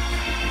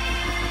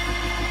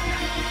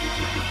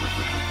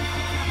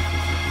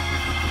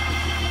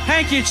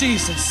 Thank you,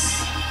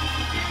 Jesus.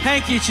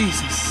 Thank you,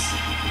 Jesus.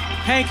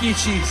 Thank you,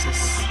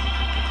 Jesus.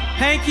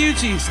 Thank you,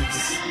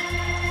 Jesus.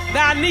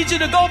 Now I need you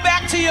to go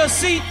back to your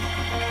seat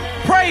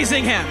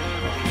praising him,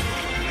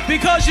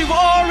 because you've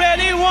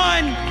already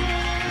won.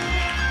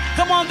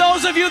 Come on,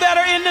 those of you that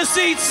are in the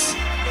seats,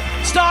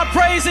 start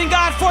praising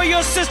God for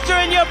your sister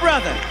and your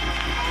brother.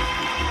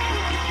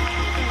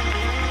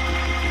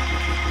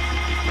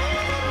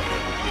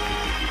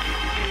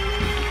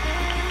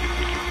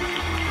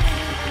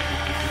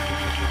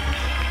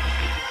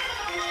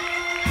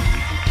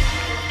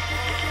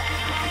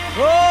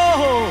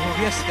 Oh,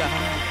 Yes, God.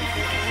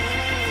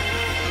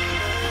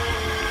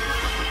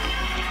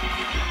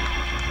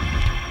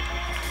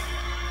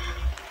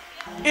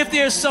 If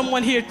there's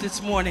someone here this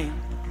morning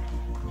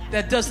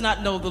that does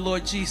not know the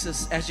Lord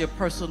Jesus as your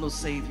personal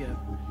Savior,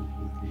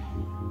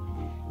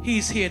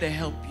 He's here to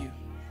help you.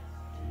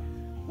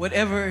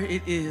 Whatever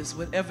it is,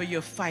 whatever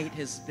your fight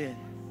has been,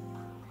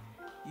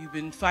 you've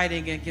been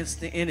fighting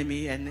against the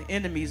enemy, and the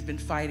enemy's been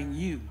fighting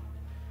you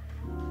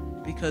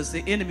because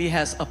the enemy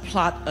has a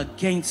plot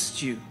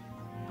against you.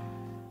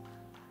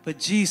 But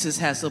Jesus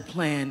has a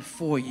plan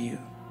for you,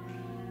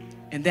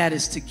 and that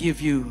is to give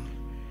you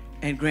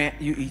and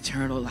grant you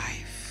eternal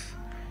life.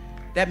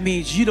 That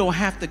means you don't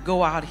have to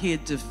go out here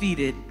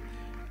defeated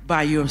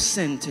by your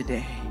sin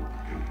today.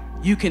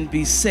 You can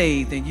be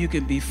saved and you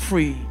can be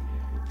free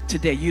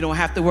today. You don't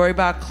have to worry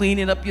about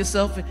cleaning up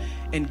yourself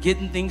and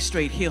getting things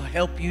straight. He'll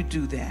help you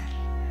do that.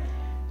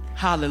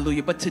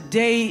 Hallelujah. But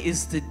today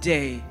is the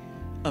day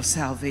of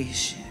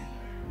salvation.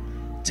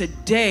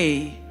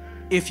 Today,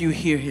 if you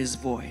hear His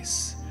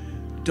voice,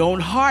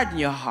 don't harden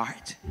your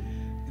heart.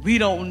 We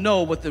don't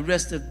know what the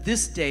rest of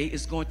this day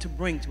is going to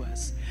bring to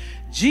us.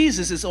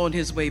 Jesus is on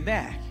His way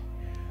back,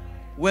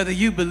 whether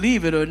you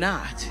believe it or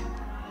not.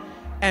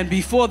 And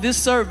before this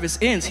service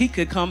ends, He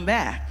could come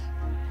back.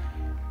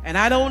 And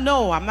I don't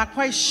know, I'm not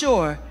quite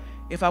sure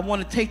if I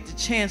want to take the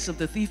chance of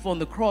the thief on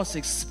the cross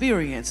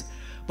experience.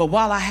 But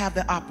while I have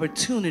the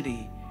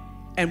opportunity,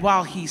 and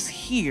while He's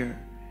here,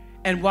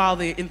 and while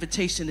the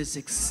invitation is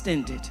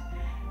extended,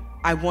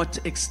 I want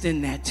to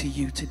extend that to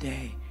you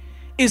today.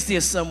 Is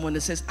there someone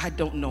that says, I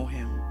don't know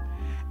Him?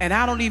 And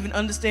I don't even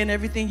understand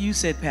everything you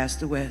said,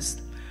 Pastor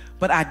West,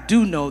 but I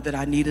do know that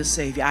I need a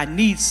Savior. I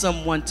need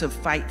someone to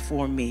fight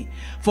for me.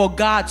 For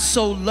God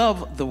so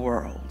loved the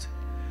world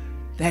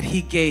that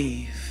He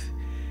gave,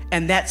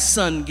 and that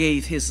Son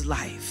gave His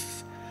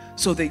life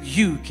so that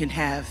you can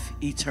have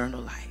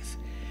eternal life.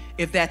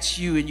 If that's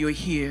you and you're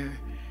here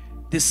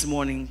this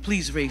morning,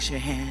 please raise your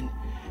hand.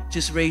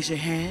 Just raise your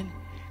hand.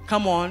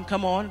 Come on,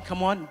 come on,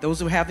 come on. Those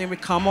who have them,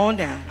 come on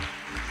down.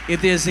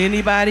 If there's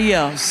anybody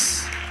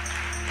else,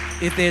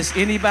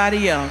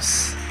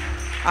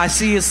 I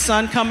see his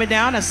son coming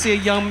down. I see a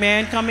young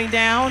man coming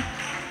down.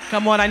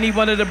 Come on, I need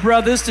one of the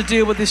brothers to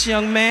deal with this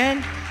young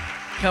man.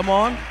 Come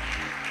on.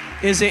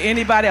 Is there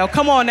anybody else?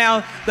 Come on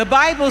now. The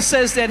Bible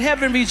says that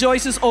heaven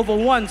rejoices over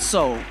one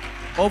soul.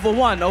 Over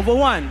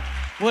one.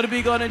 What are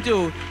we going to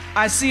do?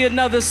 I see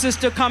another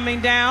sister coming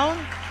down.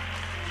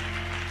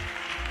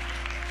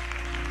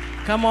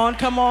 Come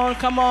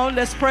on.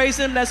 Let's praise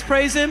Him. Let's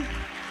praise Him.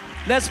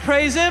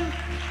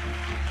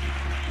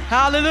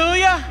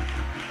 Hallelujah.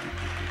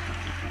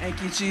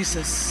 Thank you,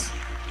 Jesus.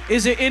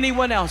 Is there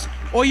anyone else?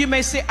 Or you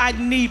may say, I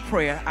need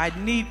prayer.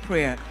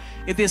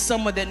 If there's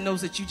someone that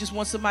knows that you just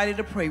want somebody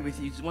to pray with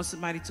you, just want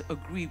somebody to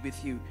agree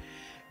with you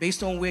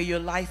based on where your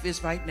life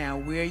is right now,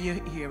 where you're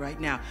here right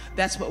now,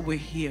 that's what we're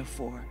here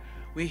for.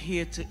 We're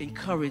here to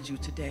encourage you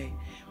today.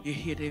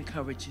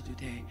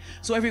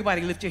 So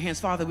everybody lift your hands.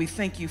 Father, we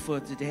thank you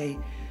for today.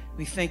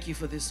 We thank you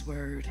for this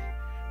word.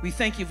 We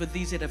thank you for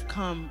these that have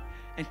come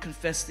and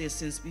confessed their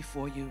sins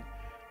before you.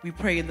 We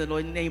pray in the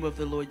name of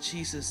the Lord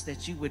Jesus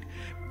that you would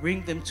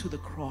bring them to the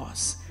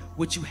cross,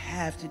 what you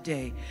have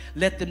today.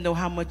 Let them know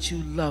how much you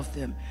love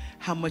them,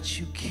 how much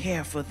you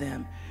care for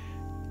them.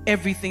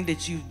 Everything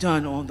that you've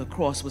done on the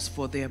cross was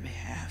for their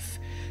behalf.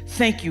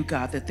 Thank you,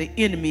 God, that the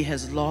enemy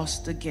has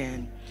lost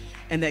again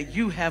and that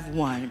you have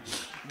won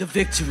the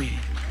victory.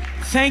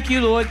 Thank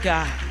you, Lord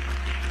God,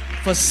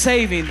 for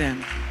saving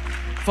them,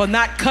 for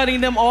not cutting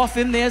them off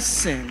in their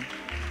sin.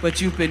 But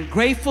you've been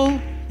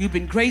grateful, you've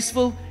been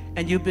graceful,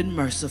 and you've been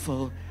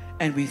merciful,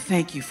 and we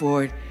thank you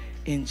for it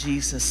in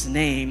Jesus'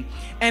 name.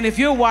 And if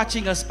you're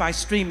watching us by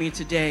streaming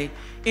today,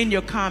 in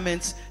your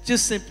comments,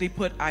 just simply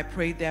put, I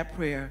prayed that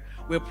prayer.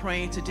 We're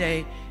praying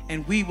today,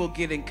 and we will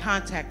get in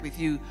contact with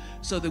you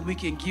so that we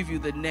can give you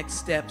the next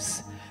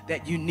steps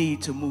that you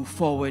need to move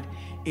forward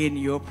in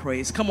your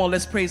praise. Come on,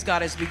 let's praise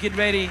God as we get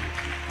ready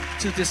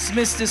to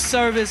dismiss this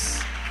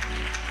service.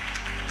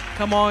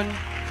 Come on,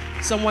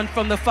 someone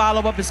from the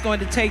follow-up is going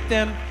to take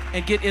them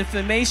and get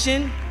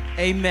information.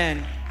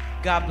 Amen.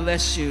 God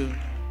bless you.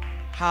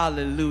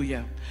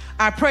 Hallelujah.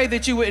 I pray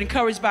that you were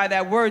encouraged by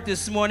that word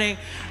this morning.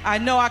 I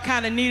know I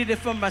kind of needed it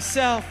for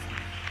myself,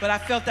 but I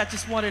felt I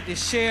just wanted to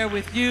share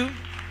with you.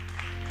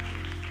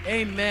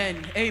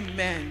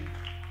 Amen.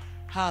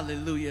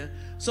 Hallelujah.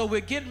 So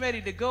we're getting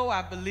ready to go,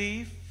 I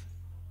believe.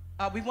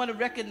 We want to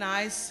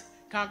recognize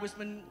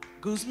Congressman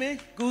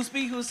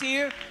Gooseby, who's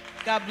here.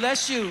 God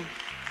bless you.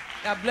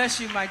 God bless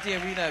you, my dear.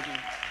 We love you.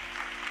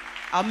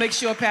 I'll make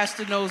sure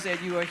Pastor knows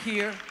that you are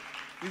here.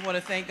 We want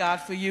to thank God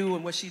for you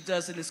and what she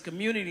does in this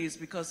community. It's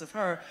because of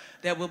her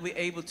that we'll be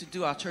able to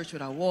do our Church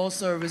Without Walls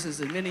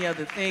services and many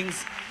other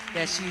things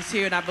that she's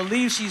here. And I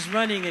believe she's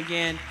running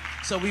again,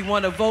 so we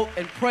want to vote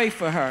and pray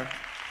for her.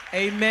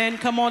 Amen.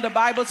 Come on, the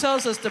Bible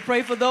tells us to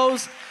pray for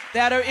those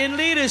that are in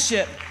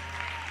leadership,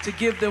 to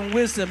give them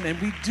wisdom.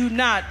 And we do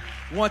not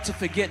want to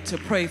forget to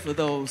pray for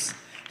those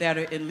that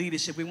are in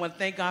leadership. We want to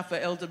thank God for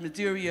Elder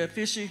Maderia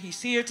Fisher.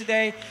 He's here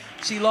today.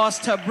 She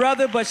lost her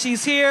brother, but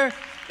she's here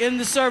in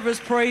the service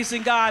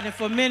praising God. And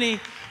for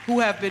many who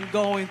have been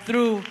going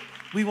through,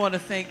 we want to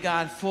thank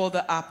God for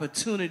the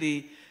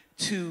opportunity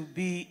to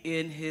be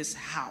in his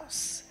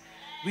house.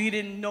 We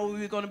didn't know we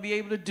were going to be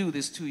able to do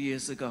this 2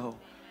 years ago,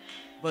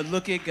 but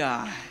look at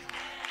God.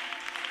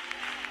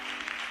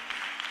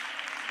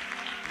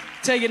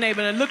 Tell your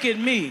neighbor, and look at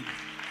me,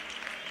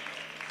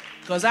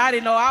 because I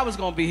didn't know I was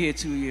going to be here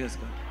 2 years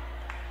ago.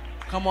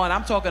 Come on,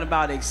 I'm talking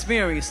about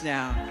experience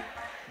now,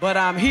 but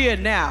I'm here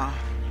now.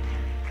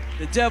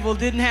 The devil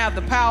didn't have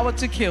the power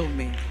to kill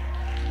me,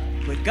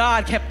 but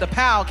God had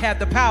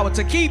the power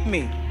to keep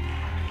me.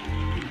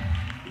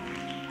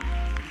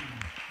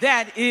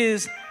 That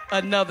is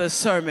another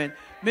sermon.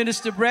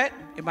 Minister Brett,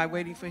 am I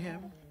waiting for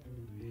him?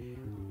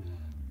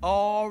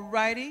 All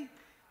righty.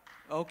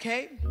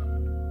 Okay.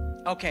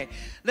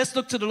 Let's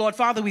look to the Lord.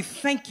 Father, we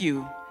thank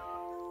you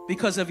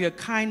because of your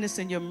kindness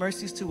and your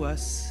mercies to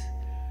us.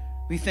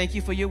 We thank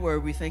you for your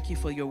word. We thank you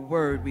for your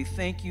word. We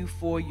thank you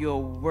for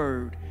your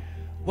word.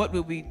 What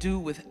would we do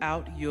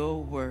without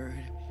your word?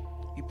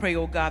 We pray,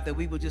 oh God, that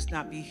we will just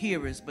not be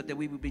hearers, but that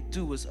we will be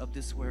doers of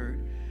this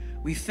word.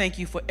 We thank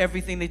you for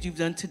everything that you've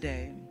done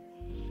today,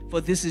 for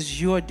this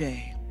is your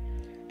day,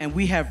 and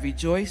we have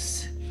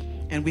rejoiced,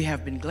 and we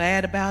have been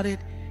glad about it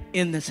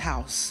in this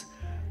house.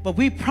 But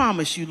we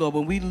promise you, Lord,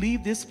 when we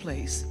leave this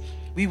place,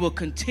 we will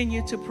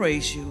continue to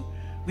praise you.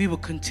 We will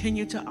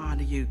continue to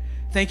honor you.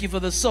 Thank you for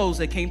the souls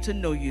that came to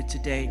know you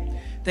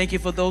today. Thank you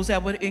for those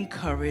that were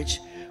encouraged.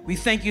 We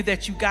thank you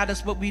that you got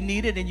us what we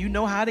needed and you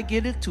know how to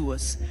get it to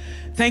us.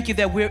 Thank you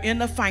that we're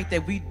in a fight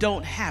that we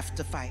don't have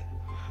to fight.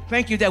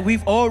 Thank you that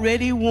we've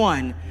already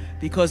won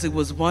because it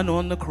was won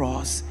on the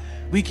cross.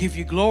 We give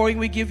you glory and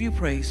we give you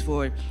praise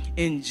for it.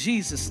 In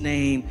Jesus'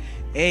 name,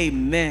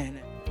 amen.